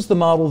 This was the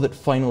model that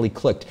finally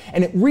clicked,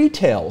 and it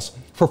retails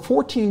for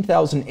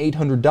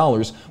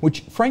 $14,800,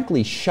 which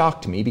frankly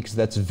shocked me because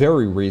that's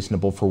very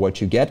reasonable for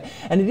what you get,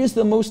 and it is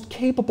the most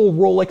capable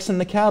Rolex in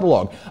the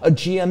catalog, a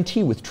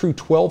GMT with true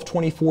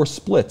 12/24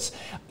 splits.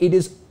 It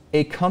is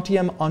a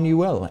quantième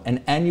annuel,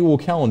 an annual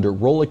calendar,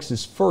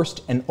 Rolex's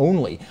first and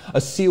only, a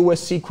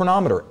COSC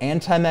chronometer,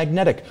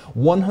 anti-magnetic,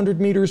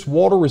 100 meters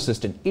water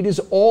resistant. It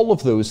is all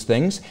of those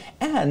things,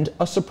 and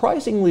a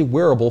surprisingly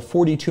wearable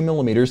 42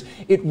 millimeters.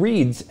 It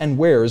reads and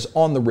wears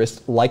on the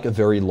wrist like a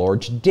very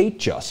large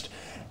Datejust.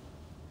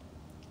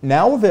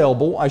 Now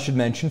available, I should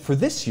mention, for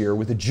this year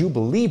with a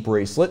Jubilee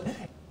bracelet.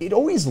 It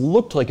always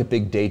looked like a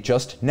big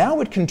Datejust.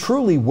 Now it can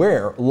truly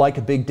wear like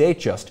a big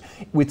Datejust.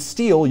 With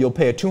steel, you'll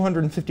pay a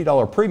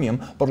 $250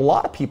 premium, but a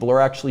lot of people are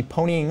actually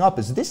ponying up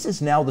as this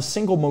is now the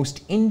single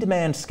most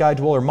in-demand Sky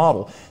Dweller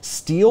model.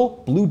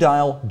 Steel, blue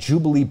dial,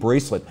 Jubilee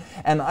bracelet.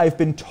 And I've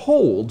been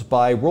told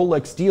by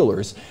Rolex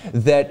dealers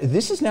that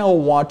this is now a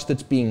watch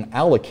that's being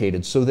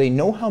allocated, so they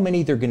know how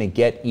many they're going to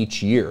get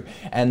each year.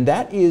 And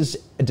that is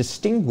a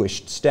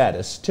distinguished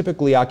status,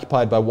 typically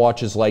occupied by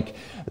watches like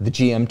the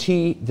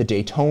GMT, the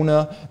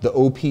Daytona, the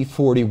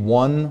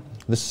OP41,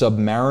 the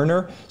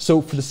Submariner.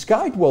 So for the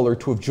Sky Dweller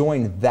to have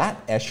joined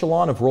that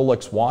echelon of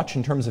Rolex watch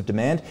in terms of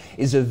demand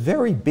is a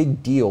very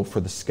big deal for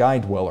the Sky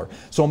Dweller.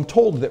 So I'm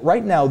told that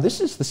right now this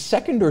is the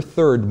second or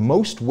third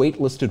most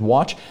waitlisted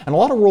watch, and a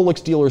lot of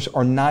Rolex dealers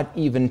are not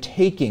even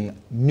taking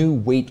new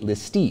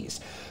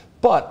waitlistees.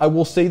 But I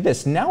will say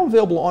this, now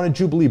available on a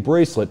Jubilee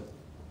bracelet,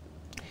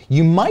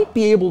 you might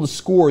be able to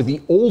score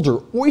the older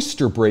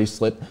Oyster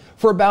bracelet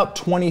for about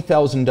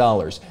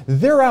 $20,000.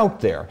 They're out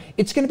there.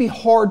 It's going to be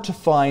hard to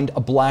find a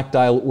black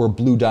dial or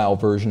blue dial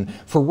version.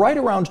 For right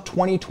around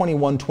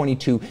 2021,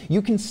 22,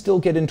 you can still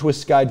get into a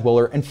Sky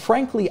Dweller, and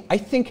frankly, I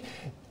think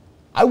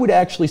I would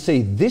actually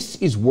say this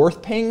is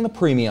worth paying the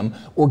premium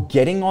or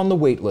getting on the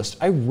wait list.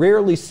 I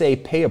rarely say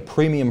pay a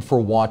premium for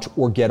a watch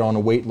or get on a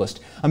wait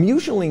list. I'm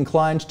usually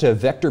inclined to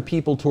vector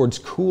people towards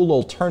cool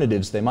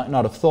alternatives they might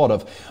not have thought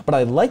of, but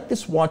I like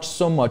this watch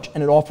so much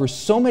and it offers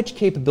so much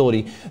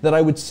capability that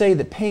I would say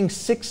that paying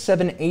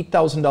 $6,000, $7,000,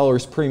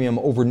 $8,000 premium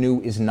over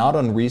new is not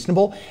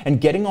unreasonable, and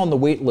getting on the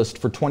wait list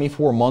for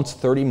 24 months,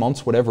 30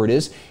 months, whatever it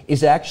is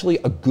actually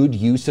a good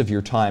use of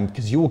your time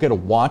because you will get a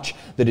watch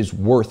that is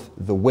worth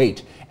the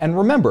wait. And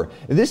remember,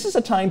 this is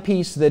a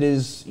timepiece that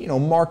is,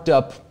 marked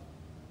up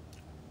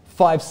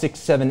 $5,000,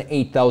 $6,000,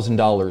 $7,000,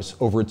 $8,000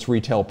 over its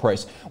retail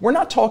price. We're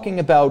not talking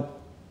about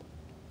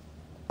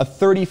a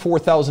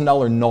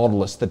 $34,000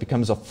 Nautilus that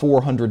becomes a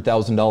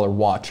 $400,000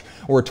 watch,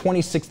 or a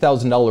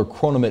 $26,000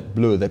 Chronomètre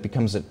Bleu that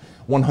becomes a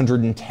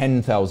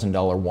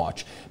 $110,000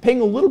 watch. Paying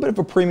a little bit of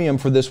a premium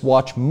for this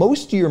watch,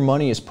 most of your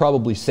money is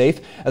probably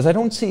safe, as I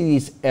don't see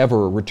these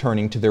ever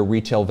returning to their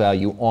retail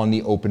value on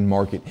the open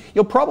market.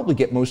 You'll probably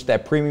get most of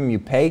that premium you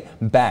pay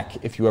back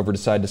if you ever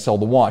decide to sell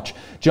the watch.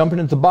 Jumping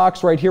into the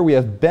box right here, we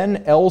have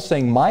Ben L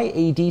saying, my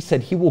AD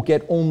said he will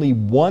get only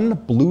one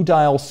blue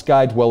dial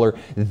Sky Dweller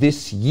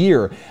this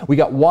year. We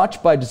got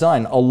Watch by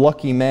Design, a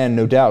lucky man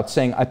no doubt,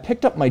 saying, I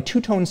picked up my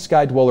two-tone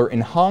Sky Dweller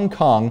in Hong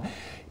Kong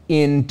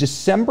in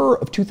December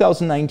of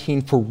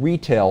 2019 for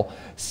retail,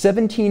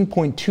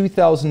 $17.2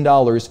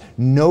 thousand,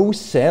 no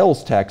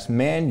sales tax.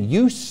 Man,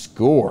 you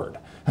scored.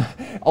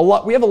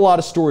 We have a lot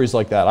of stories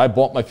like that. I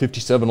bought my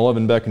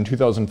 5711 back in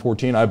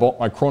 2014. I bought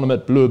my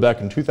Chronomètre Bleu back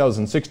in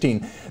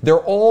 2016. They're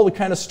all the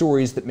kind of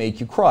stories that make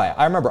you cry.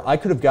 I remember I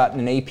could have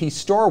gotten an AP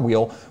Star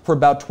Wheel for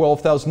about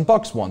 12,000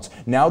 bucks once.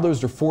 Now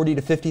those are $40,000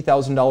 to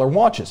 $50,000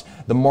 watches.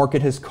 The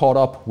market has caught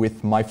up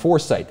with my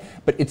foresight.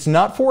 But it's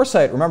not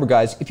foresight, remember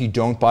guys, if you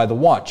don't buy the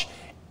watch.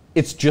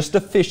 It's just a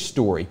fish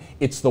story.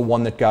 It's the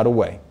one that got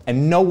away.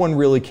 And no one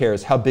really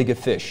cares how big a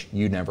fish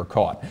you never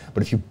caught.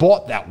 But if you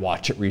bought that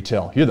watch at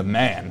retail, you're the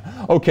man.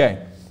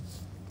 Okay,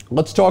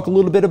 Let's talk a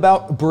little bit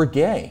about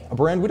Breguet, a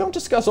brand we don't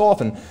discuss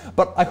often,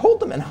 but I hold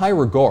them in high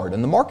regard,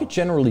 and the market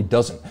generally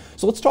doesn't.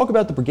 So let's talk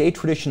about the Breguet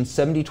Tradition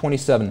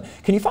 7027.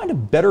 Can you find a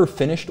better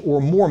finished or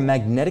more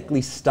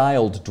magnetically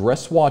styled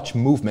dress watch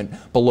movement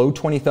below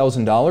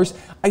 $20,000?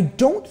 I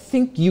don't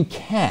think you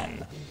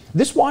can.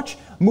 This watch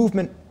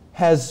movement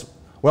has,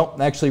 well,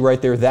 actually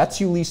right there,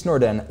 that's Ulysse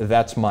Nardin,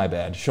 that's my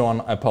bad.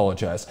 Sean, I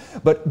apologize.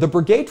 But the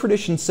Breguet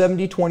Tradition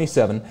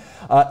 7027,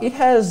 it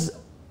has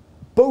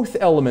both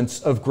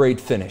elements of great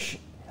finish,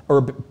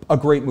 or a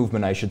great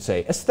movement, I should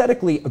say.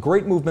 Aesthetically, a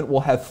great movement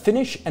will have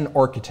finish and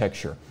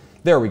architecture.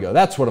 There we go,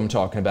 that's what I'm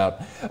talking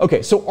about.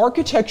 Okay, so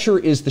architecture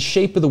is the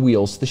shape of the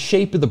wheels, the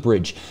shape of the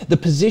bridge, the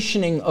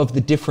positioning of the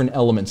different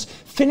elements.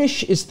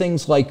 Finish is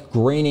things like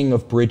graining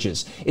of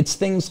bridges. It's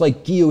things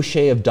like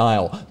guilloche of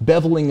dial,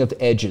 beveling of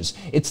edges.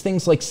 It's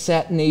things like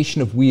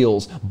satination of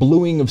wheels,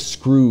 bluing of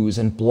screws,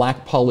 and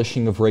black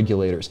polishing of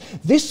regulators.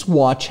 This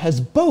watch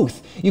has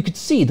both. You can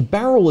see the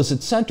barrel is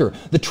at center.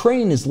 The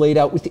train is laid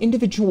out with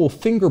individual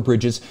finger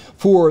bridges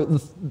for the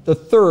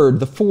third,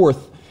 the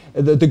fourth,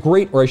 the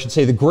great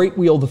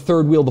wheel, the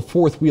third wheel, the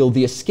fourth wheel,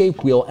 the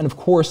escape wheel, and of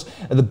course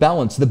the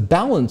balance. The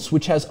balance,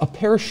 which has a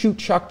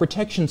parachute shock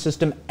protection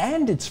system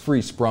and it's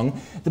free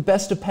sprung, the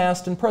best of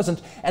past and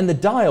present. And the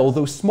dial,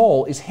 though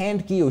small, is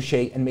hand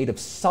guilloche and made of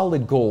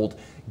solid gold,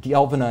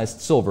 galvanized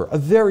silver. A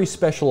very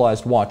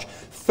specialized watch.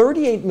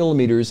 38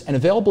 millimeters and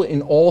available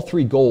in all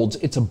three golds.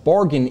 It's a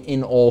bargain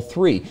in all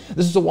three.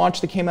 This is a watch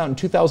that came out in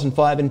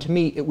 2005, and to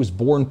me it was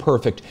born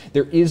perfect.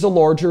 There is a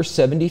larger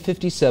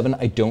 7057.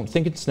 I don't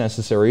think it's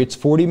necessary. It's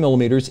 40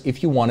 millimeters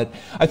if you want it.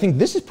 I think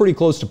this is pretty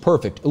close to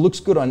perfect. It looks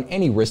good on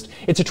any wrist.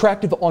 It's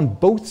attractive on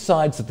both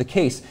sides of the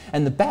case,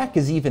 and the back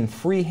is even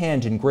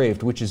freehand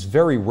engraved, which is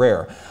very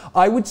rare.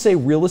 I would say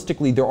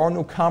realistically there are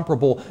no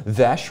comparable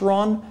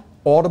Vacheron,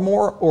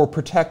 Audemars, or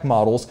Patek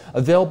models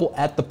available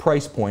at the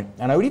price point.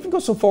 And I would even go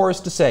so far as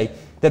to say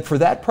that for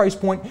that price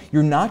point,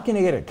 you're not going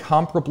to get a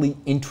comparably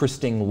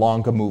interesting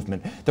Longa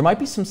movement. There might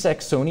be some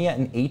Saxonia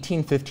and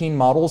 1815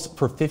 models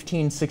for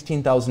 $15,000,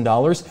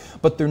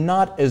 $16,000, but they're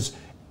not as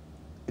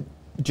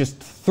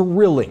just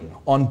thrilling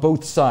on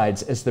both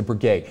sides as the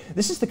Breguet.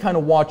 This is the kind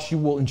of watch you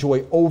will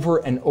enjoy over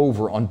and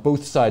over on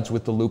both sides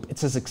with the loop.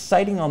 It's as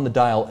exciting on the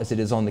dial as it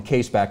is on the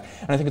case back,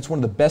 and I think it's one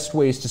of the best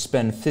ways to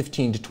spend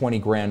 15 to 20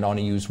 grand on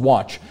a used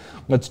watch.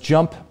 Let's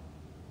jump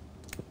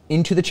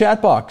into the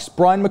chat box.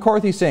 Brian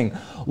McCarthy saying,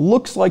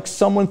 looks like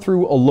someone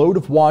threw a load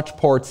of watch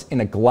parts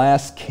in a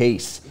glass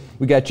case.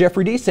 We got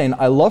Jeffrey D saying,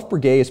 I love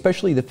Breguet,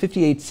 especially the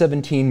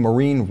 5817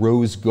 Marine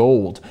Rose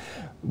Gold.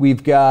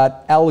 We've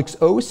got Alex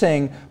O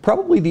saying,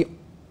 probably the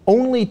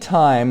only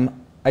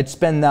time I'd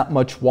spend that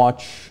much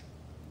watch,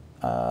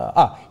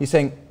 he's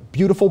saying,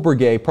 beautiful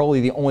Breguet, probably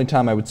the only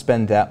time I would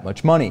spend that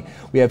much money.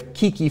 We have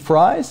Kiki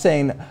Fry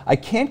saying, I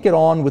can't get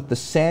on with the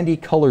sandy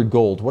colored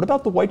gold. What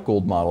about the white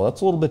gold model?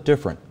 That's a little bit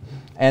different.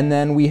 And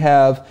then we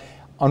have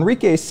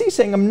Enrique C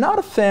saying, I'm not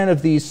a fan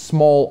of these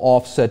small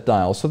offset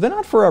dials, so they're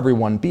not for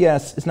everyone.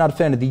 BS is not a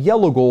fan of the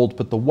yellow gold,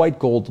 but the white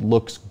gold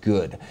looks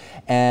good.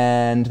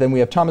 And then we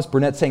have Thomas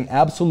Burnett saying,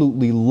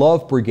 absolutely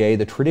love Breguet.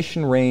 The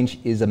Tradition range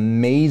is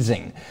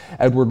amazing.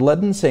 Edward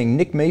Ledden saying,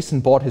 Nick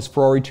Mason bought his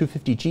Ferrari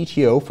 250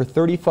 GTO for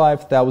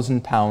 £35,000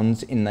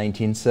 in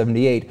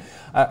 1978.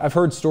 I've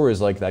heard stories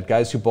like that.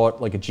 Guys who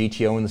bought like a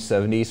GTO in the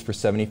 70s for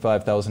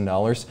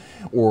 $75,000,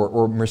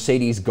 or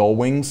Mercedes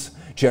Gullwings,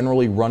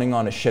 generally running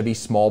on a Chevy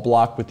small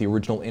block with the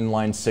original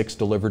inline six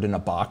delivered in a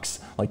box,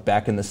 like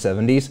back in the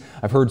 70s.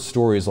 I've heard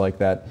stories like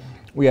that.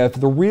 We have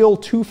the Real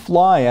 2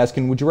 Fly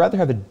asking, would you rather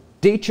have a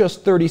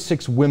Datejust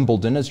 36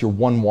 Wimbledon as your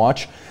one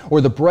watch,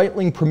 or the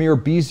Breitling Premier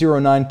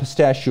B09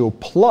 Pistachio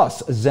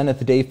plus a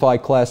Zenith Day-Fi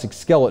Classic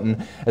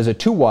Skeleton as a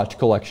two-watch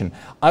collection?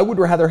 I would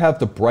rather have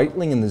the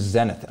Breitling and the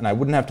Zenith, and I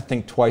wouldn't have to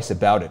think twice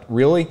about it.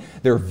 Really,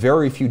 there are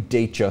very few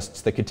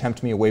Datejusts that could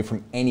tempt me away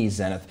from any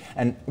Zenith,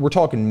 and we're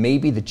talking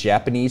maybe the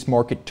Japanese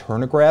market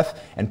Turnograph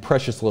and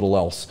precious little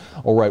else.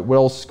 All right, what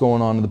else is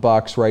going on in the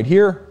box right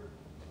here?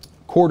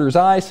 Quarter's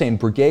Eye saying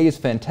Breguet is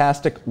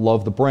fantastic,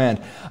 love the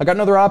brand. I got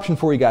another option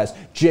for you guys.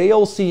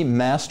 JLC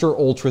Master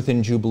Ultra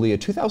Thin Jubilee, a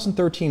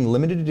 2013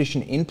 limited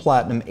edition in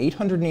platinum,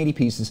 880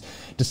 pieces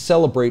to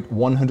celebrate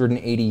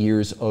 180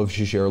 years of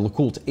Jaeger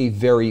LeCoultre. A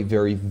very,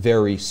 very,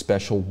 very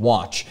special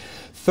watch.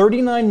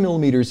 39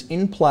 millimeters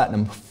in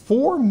platinum,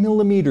 4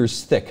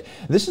 millimeters thick.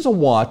 This is a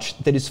watch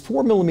that is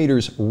 4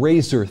 millimeters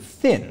razor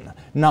thin,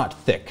 not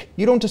thick.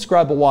 You don't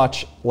describe a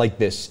watch like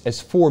this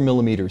as 4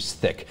 millimeters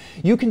thick.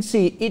 You can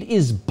see it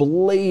is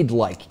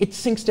blade-like. It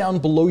sinks down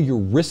below your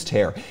wrist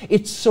hair.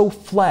 It's so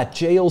flat,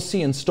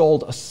 JLC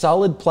installed a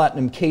solid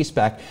platinum case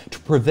back to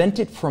prevent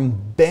it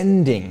from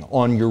bending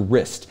on your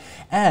wrist.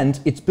 And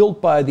it's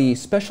built by the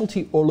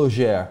Specialty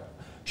Horlogère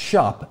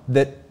shop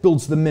that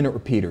builds the minute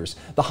repeaters,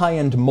 the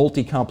high-end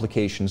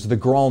multi-complications, the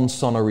Grande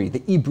Sonnerie, the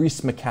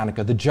Ibris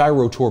Mechanica, the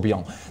Gyro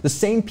Tourbillon. The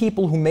same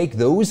people who make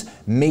those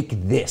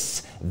make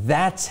this.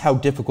 That's how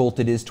difficult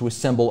it is to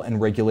assemble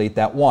and regulate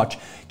that watch.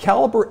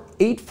 Caliber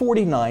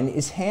 849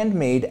 is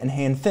handmade and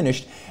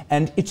hand-finished,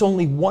 and it's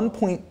only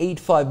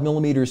 1.85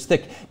 millimeters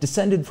thick,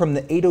 descended from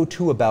the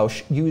 802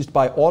 Abauche used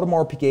by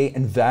Audemars Piguet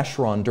and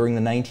Vacheron during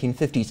the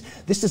 1950s.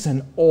 This is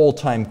an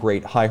all-time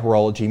great high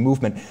horology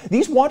movement.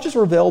 These watches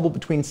are available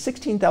between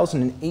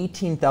 16,000 and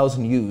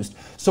 18,000 used,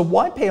 so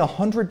why pay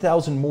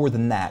 100,000 more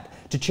than that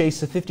to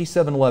chase a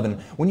 5711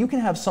 when you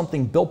can have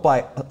something built by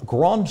a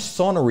Grande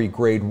Sonnerie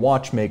grade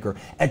watchmaker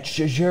at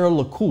Jaeger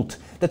LeCoultre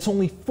that's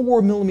only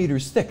 4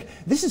 millimeters thick?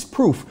 This is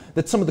proof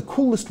that some of the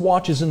coolest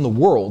watches in the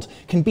world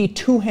can be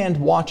two-hand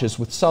watches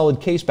with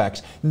solid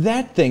casebacks.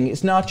 That thing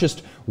is not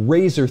just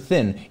razor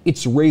thin,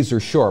 it's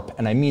razor sharp,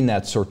 and I mean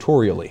that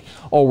sartorially.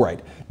 All right,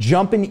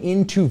 jumping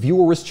into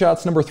viewer wrist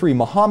shots number 3,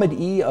 Muhammad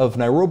E. of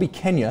Nairobi,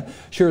 Kenya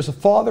shares a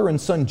father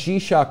and son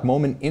G-Shock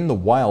moment in the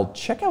wild.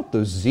 Check out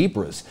those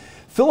zebras.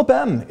 Philip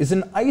M. is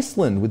in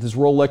Iceland with his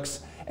Rolex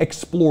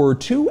Explorer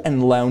 2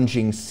 and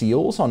lounging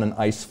seals on an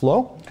ice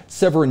floe.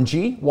 Severin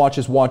G.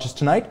 watches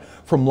tonight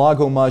from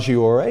Lago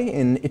Maggiore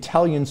in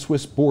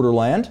Italian-Swiss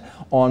borderland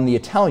on the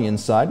Italian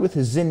side with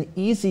his Zin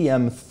Easy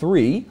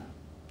M3.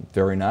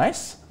 Very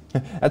nice.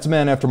 That's a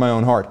man after my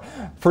own heart.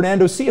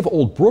 Fernando C. of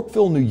Old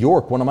Brookville, New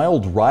York, one of my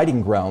old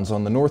riding grounds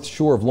on the North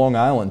Shore of Long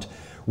Island,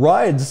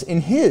 rides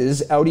in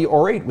his Audi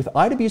R8 with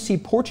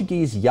IWC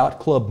Portuguese Yacht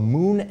Club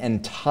Moon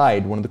and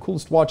Tide, one of the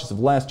coolest watches of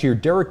last year.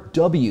 Derek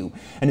W.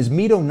 and his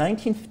Mito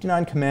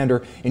 1959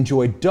 Commander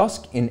enjoy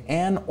dusk in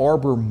Ann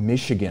Arbor,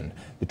 Michigan,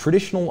 the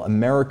traditional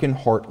American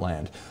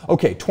heartland.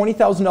 Okay,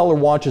 $20,000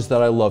 watches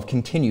that I love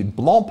continued.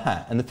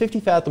 Blancpain and the 50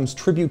 Fathoms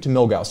tribute to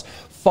Milgauss.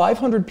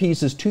 500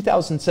 pieces,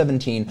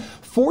 2017,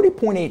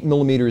 40.8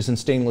 millimeters in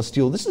stainless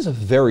steel. This is a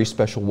very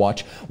special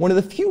watch, one of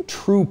the few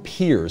true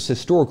peers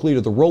historically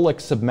to the Rolex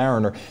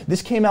Submariner.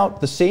 This came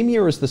out the same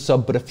year as the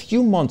Sub, but a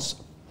few months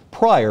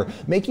prior,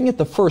 making it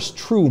the first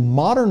true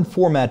modern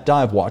format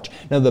dive watch.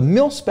 Now, the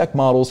mil-spec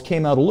models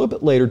came out a little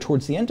bit later,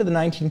 towards the end of the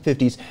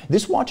 1950s.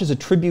 This watch is a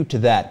tribute to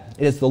that.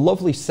 It has the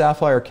lovely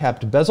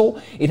sapphire-capped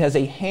bezel. It has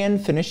a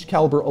hand-finished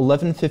caliber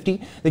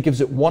 1150 that gives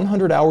it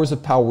 100 hours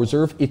of power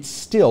reserve. It's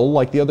still,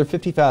 like the other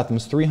 50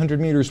 Fathoms, 300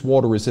 meters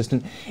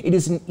water-resistant. It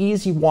is an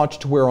easy watch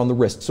to wear on the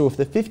wrist. So if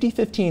the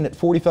 5015 at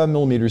 45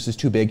 millimeters is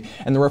too big,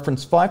 and the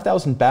reference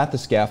 5000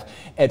 bathyscaphe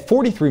at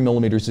 43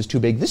 millimeters is too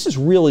big, this is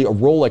really a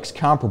Rolex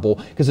comparable,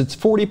 because it's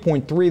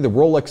 40.3, the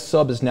Rolex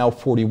Sub is now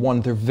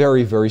 41. They're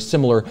very, very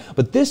similar,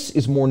 but this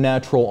is more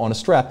natural on a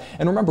strap.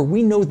 And remember,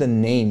 we know the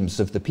names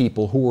of the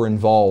people who were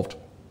involved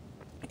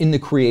in the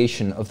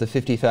creation of the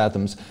 50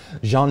 Fathoms: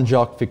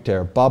 Jean-Jacques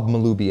Victor, Bob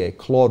Maloubier,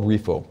 Claude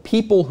Riffaut,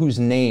 people whose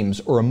names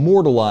are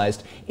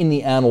immortalized in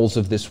the annals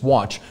of this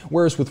watch.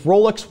 Whereas with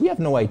Rolex, we have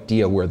no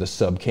idea where the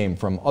Sub came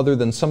from, other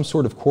than some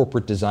sort of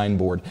corporate design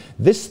board.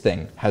 This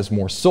thing has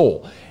more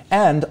soul.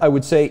 And I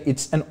would say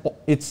it's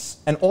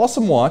an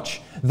awesome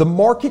watch. The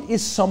market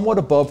is somewhat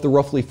above the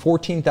roughly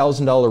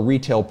 $14,000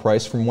 retail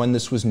price from when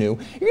this was new.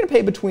 You're going to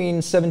pay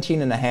between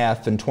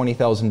 $17,500 and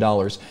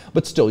 $20,000,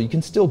 but still, you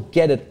can still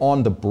get it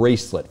on the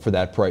bracelet for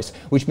that price,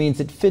 which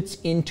means it fits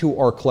into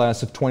our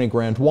class of 20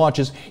 grand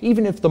watches,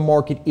 even if the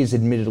market is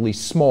admittedly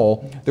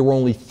small. There were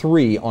only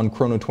 3 on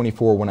Chrono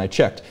 24 when I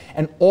checked.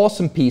 An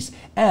awesome piece,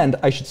 and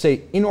I should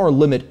say in our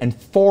limit and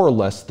far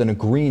less than a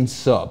green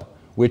Sub,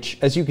 which,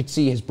 as you can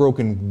see, has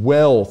broken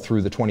well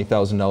through the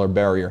 $20,000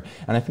 barrier.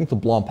 And I think the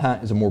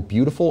Blancpain is a more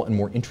beautiful and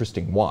more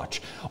interesting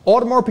watch.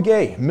 Audemars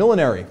Piguet,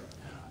 Millenary.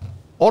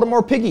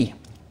 Audemars Piguet,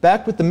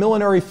 back with the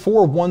Millenary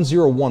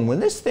 4101. When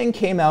this thing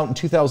came out in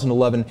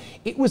 2011,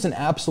 it was an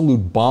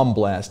absolute bomb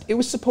blast. It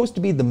was supposed to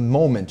be the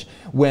moment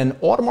when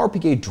Audemars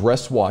Piguet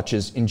dress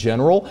watches in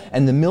general,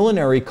 and the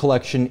Millenary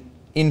collection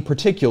in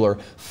particular,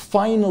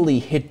 finally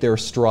hit their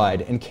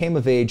stride and came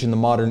of age in the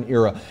modern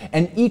era.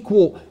 An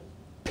equal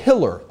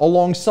pillar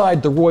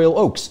alongside the Royal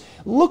Oaks.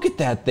 Look at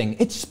that thing.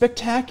 It's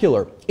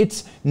spectacular.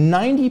 It's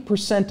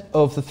 90%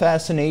 of the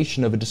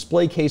fascination of a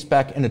display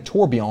caseback and a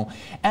tourbillon,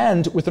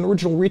 and with an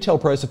original retail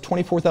price of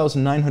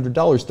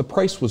 $24,900, the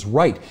price was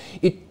right.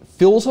 It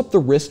fills up the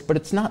wrist, but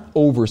it's not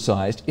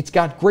oversized. It's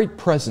got great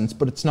presence,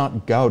 but it's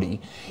not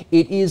gaudy.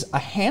 It is a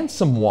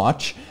handsome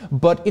watch,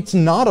 but it's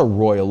not a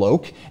Royal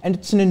Oak, and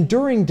it's an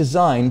enduring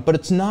design, but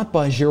it's not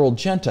by Gerald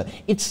Genta.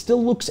 It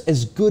still looks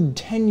as good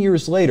 10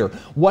 years later.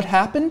 What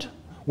happened?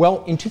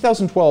 Well, in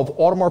 2012,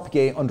 Audemars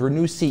Piguet, under a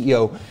new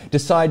CEO,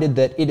 decided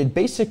that it had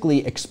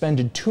basically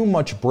expended too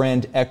much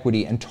brand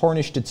equity and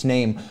tarnished its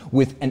name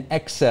with an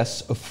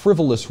excess of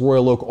frivolous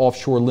Royal Oak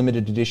offshore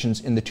limited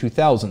editions in the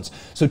 2000s.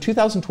 So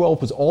 2012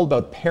 was all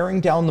about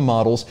paring down the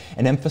models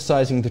and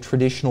emphasizing the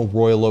traditional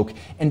Royal Oak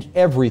and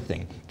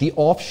everything. The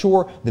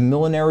offshore, the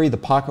Millenary, the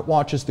pocket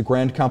watches, the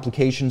grand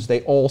complications,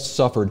 they all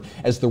suffered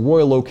as the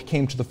Royal Oak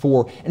came to the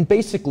fore and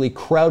basically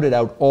crowded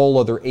out all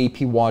other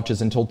AP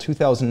watches until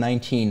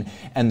 2019.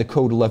 and the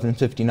code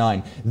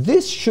 1159.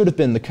 This should have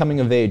been the coming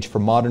of age for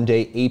modern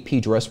day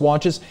AP dress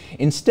watches.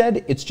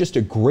 Instead, it's just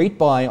a great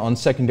buy on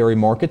secondary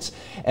markets,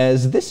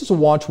 as this is a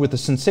watch with a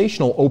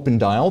sensational open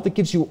dial that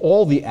gives you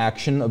all the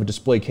action of a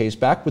display case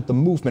back with the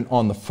movement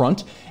on the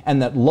front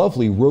and that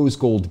lovely rose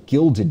gold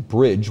gilded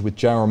bridge with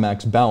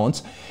Gyromax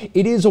balance.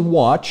 It is a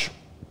watch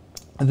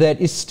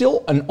that is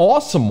still an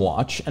awesome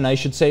watch, and I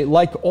should say,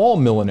 like all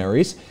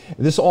millineries,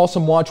 this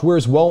awesome watch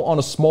wears well on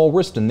a small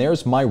wrist, and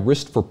there's my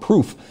wrist for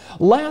proof.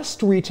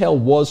 Last retail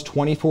was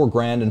 24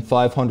 grand and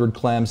 500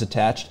 clams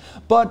attached,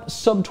 but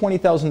sub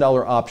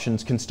 $20,000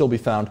 options can still be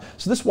found,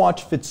 so this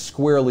watch fits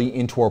squarely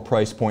into our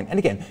price point. And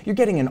again, you're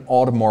getting an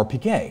Audemars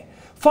Piguet.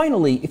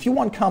 Finally, if you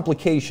want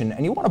complication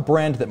and you want a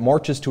brand that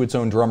marches to its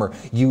own drummer,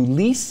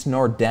 Ulysse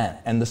Nardin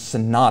and the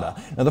Sonata.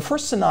 Now, the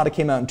first Sonata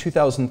came out in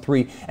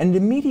 2003 and it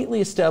immediately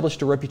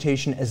established a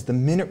reputation as the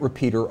minute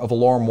repeater of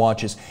alarm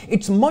watches.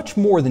 It's much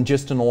more than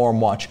just an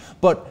alarm watch,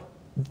 but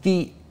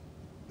the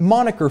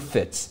moniker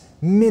fits,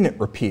 minute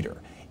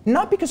repeater.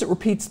 Not because it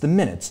repeats the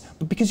minutes,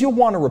 but because you'll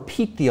want to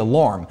repeat the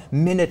alarm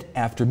minute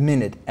after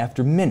minute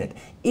after minute.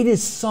 It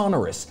is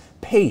sonorous,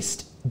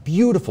 paced,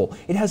 beautiful.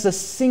 It has a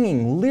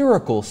singing,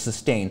 lyrical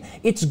sustain.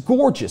 It's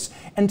gorgeous.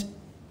 And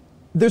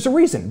there's a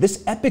reason.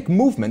 This epic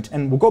movement,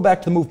 and we'll go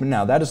back to the movement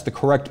now, that is the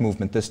correct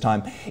movement this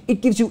time,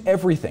 it gives you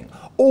everything.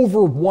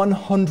 Over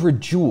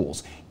 100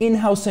 jewels,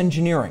 in-house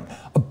engineering,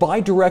 a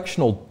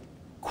bi-directional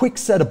quick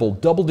settable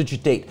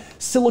double-digit date,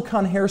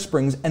 silicone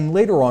hairsprings, and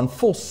later on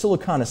full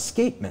silicone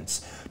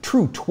escapements.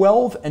 True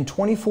 12 and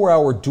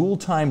 24-hour dual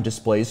time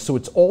displays, so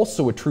it's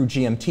also a true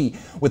GMT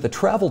with a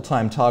travel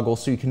time toggle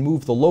so you can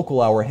move the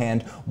local hour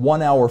hand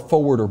 1 hour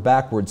forward or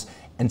backwards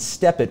and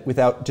step it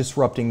without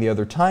disrupting the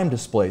other time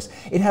displays.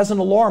 It has an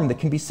alarm that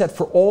can be set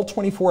for all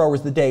 24 hours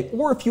of the day,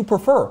 or if you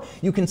prefer,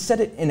 you can set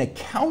it in a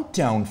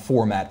countdown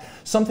format,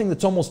 something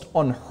that's almost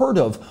unheard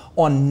of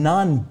on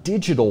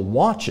non-digital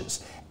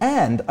watches.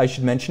 And I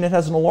should mention it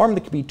has an alarm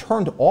that can be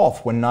turned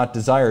off when not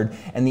desired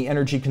and the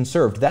energy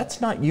conserved.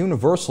 That's not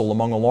universal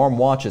among alarm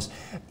watches.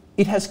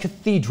 It has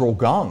cathedral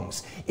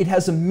gongs. It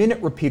has a minute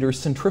repeater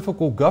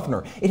centrifugal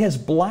governor. It has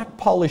black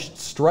polished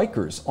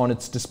strikers on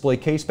its display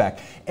caseback.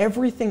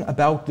 Everything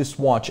about this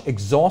watch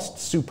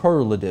exhausts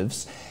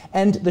superlatives.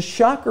 And the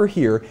shocker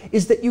here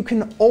is that you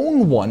can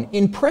own one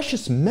in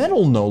precious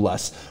metal, no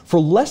less, for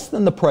less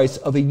than the price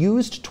of a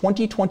used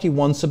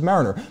 2021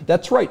 Submariner.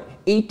 That's right,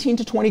 18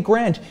 to 20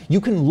 grand. You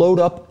can load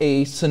up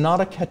a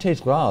Sonata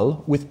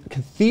Cathédrale with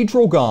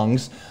cathedral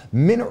gongs,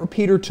 minute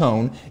repeater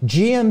tone,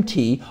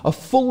 GMT, a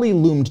fully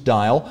loomed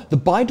dial, the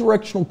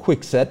bidirectional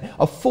quickset,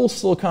 a full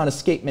silicone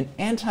escapement,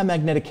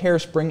 anti-magnetic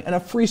hairspring, and a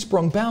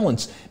free-sprung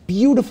balance.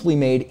 Beautifully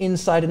made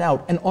inside and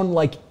out, and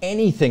unlike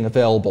anything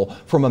available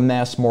from a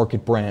mass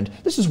market brand.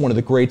 This is one of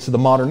the greats of the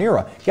modern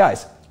era.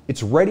 Guys,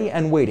 it's ready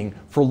and waiting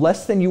for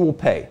less than you will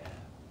pay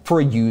for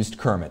a used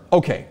Kermit.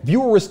 Okay,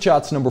 viewer wrist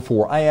shots number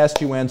 4. I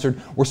asked, you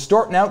answered. We're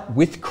starting out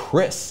with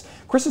Chris.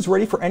 Chris is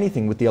ready for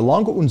anything with the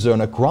Alonga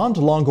Unzona Grand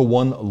Longa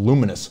 1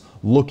 Luminous.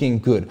 Looking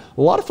good.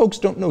 A lot of folks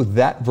don't know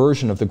that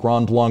version of the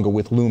Grand Longa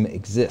with Lume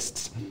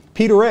exists.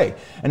 Peter A.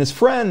 and his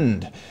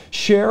friend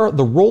share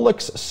the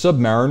Rolex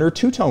Submariner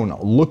two-tone.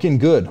 Looking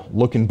good.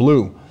 Looking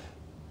blue.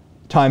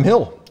 Time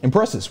Hill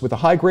impresses with a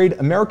high-grade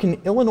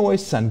American Illinois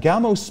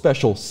Sangamo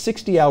Special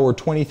 60-hour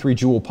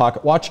 23-jewel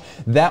pocket watch.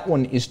 That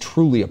one is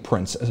truly a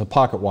prince as a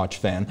pocket watch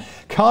fan.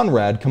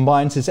 Conrad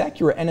combines his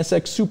Acura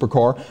NSX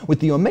supercar with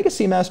the Omega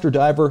Seamaster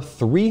Diver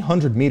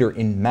 300-meter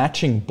in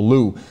matching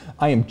blue.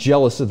 I am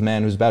jealous of the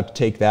man who's about to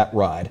take that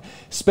ride.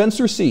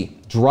 Spencer C.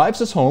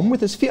 drives us home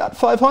with his Fiat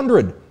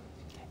 500.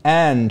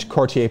 And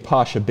Cartier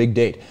Pasha big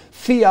date.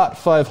 Fiat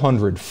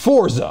 500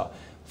 Forza.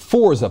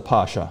 Forza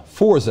Pasha,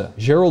 Forza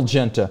Gerald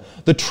Genta,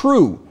 the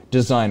true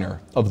designer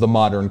of the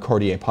modern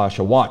Cartier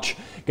Pasha watch.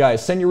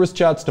 Guys, send your wrist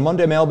shots to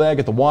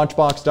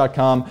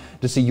mondaymailbag@thewatchbox.com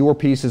to see your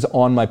pieces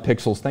on my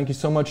pixels. Thank you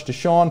so much to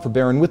Sean for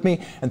bearing with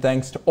me, and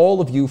thanks to all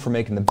of you for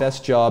making the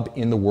best job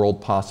in the world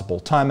possible.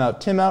 Time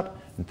out, Tim out,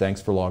 and thanks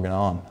for logging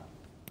on.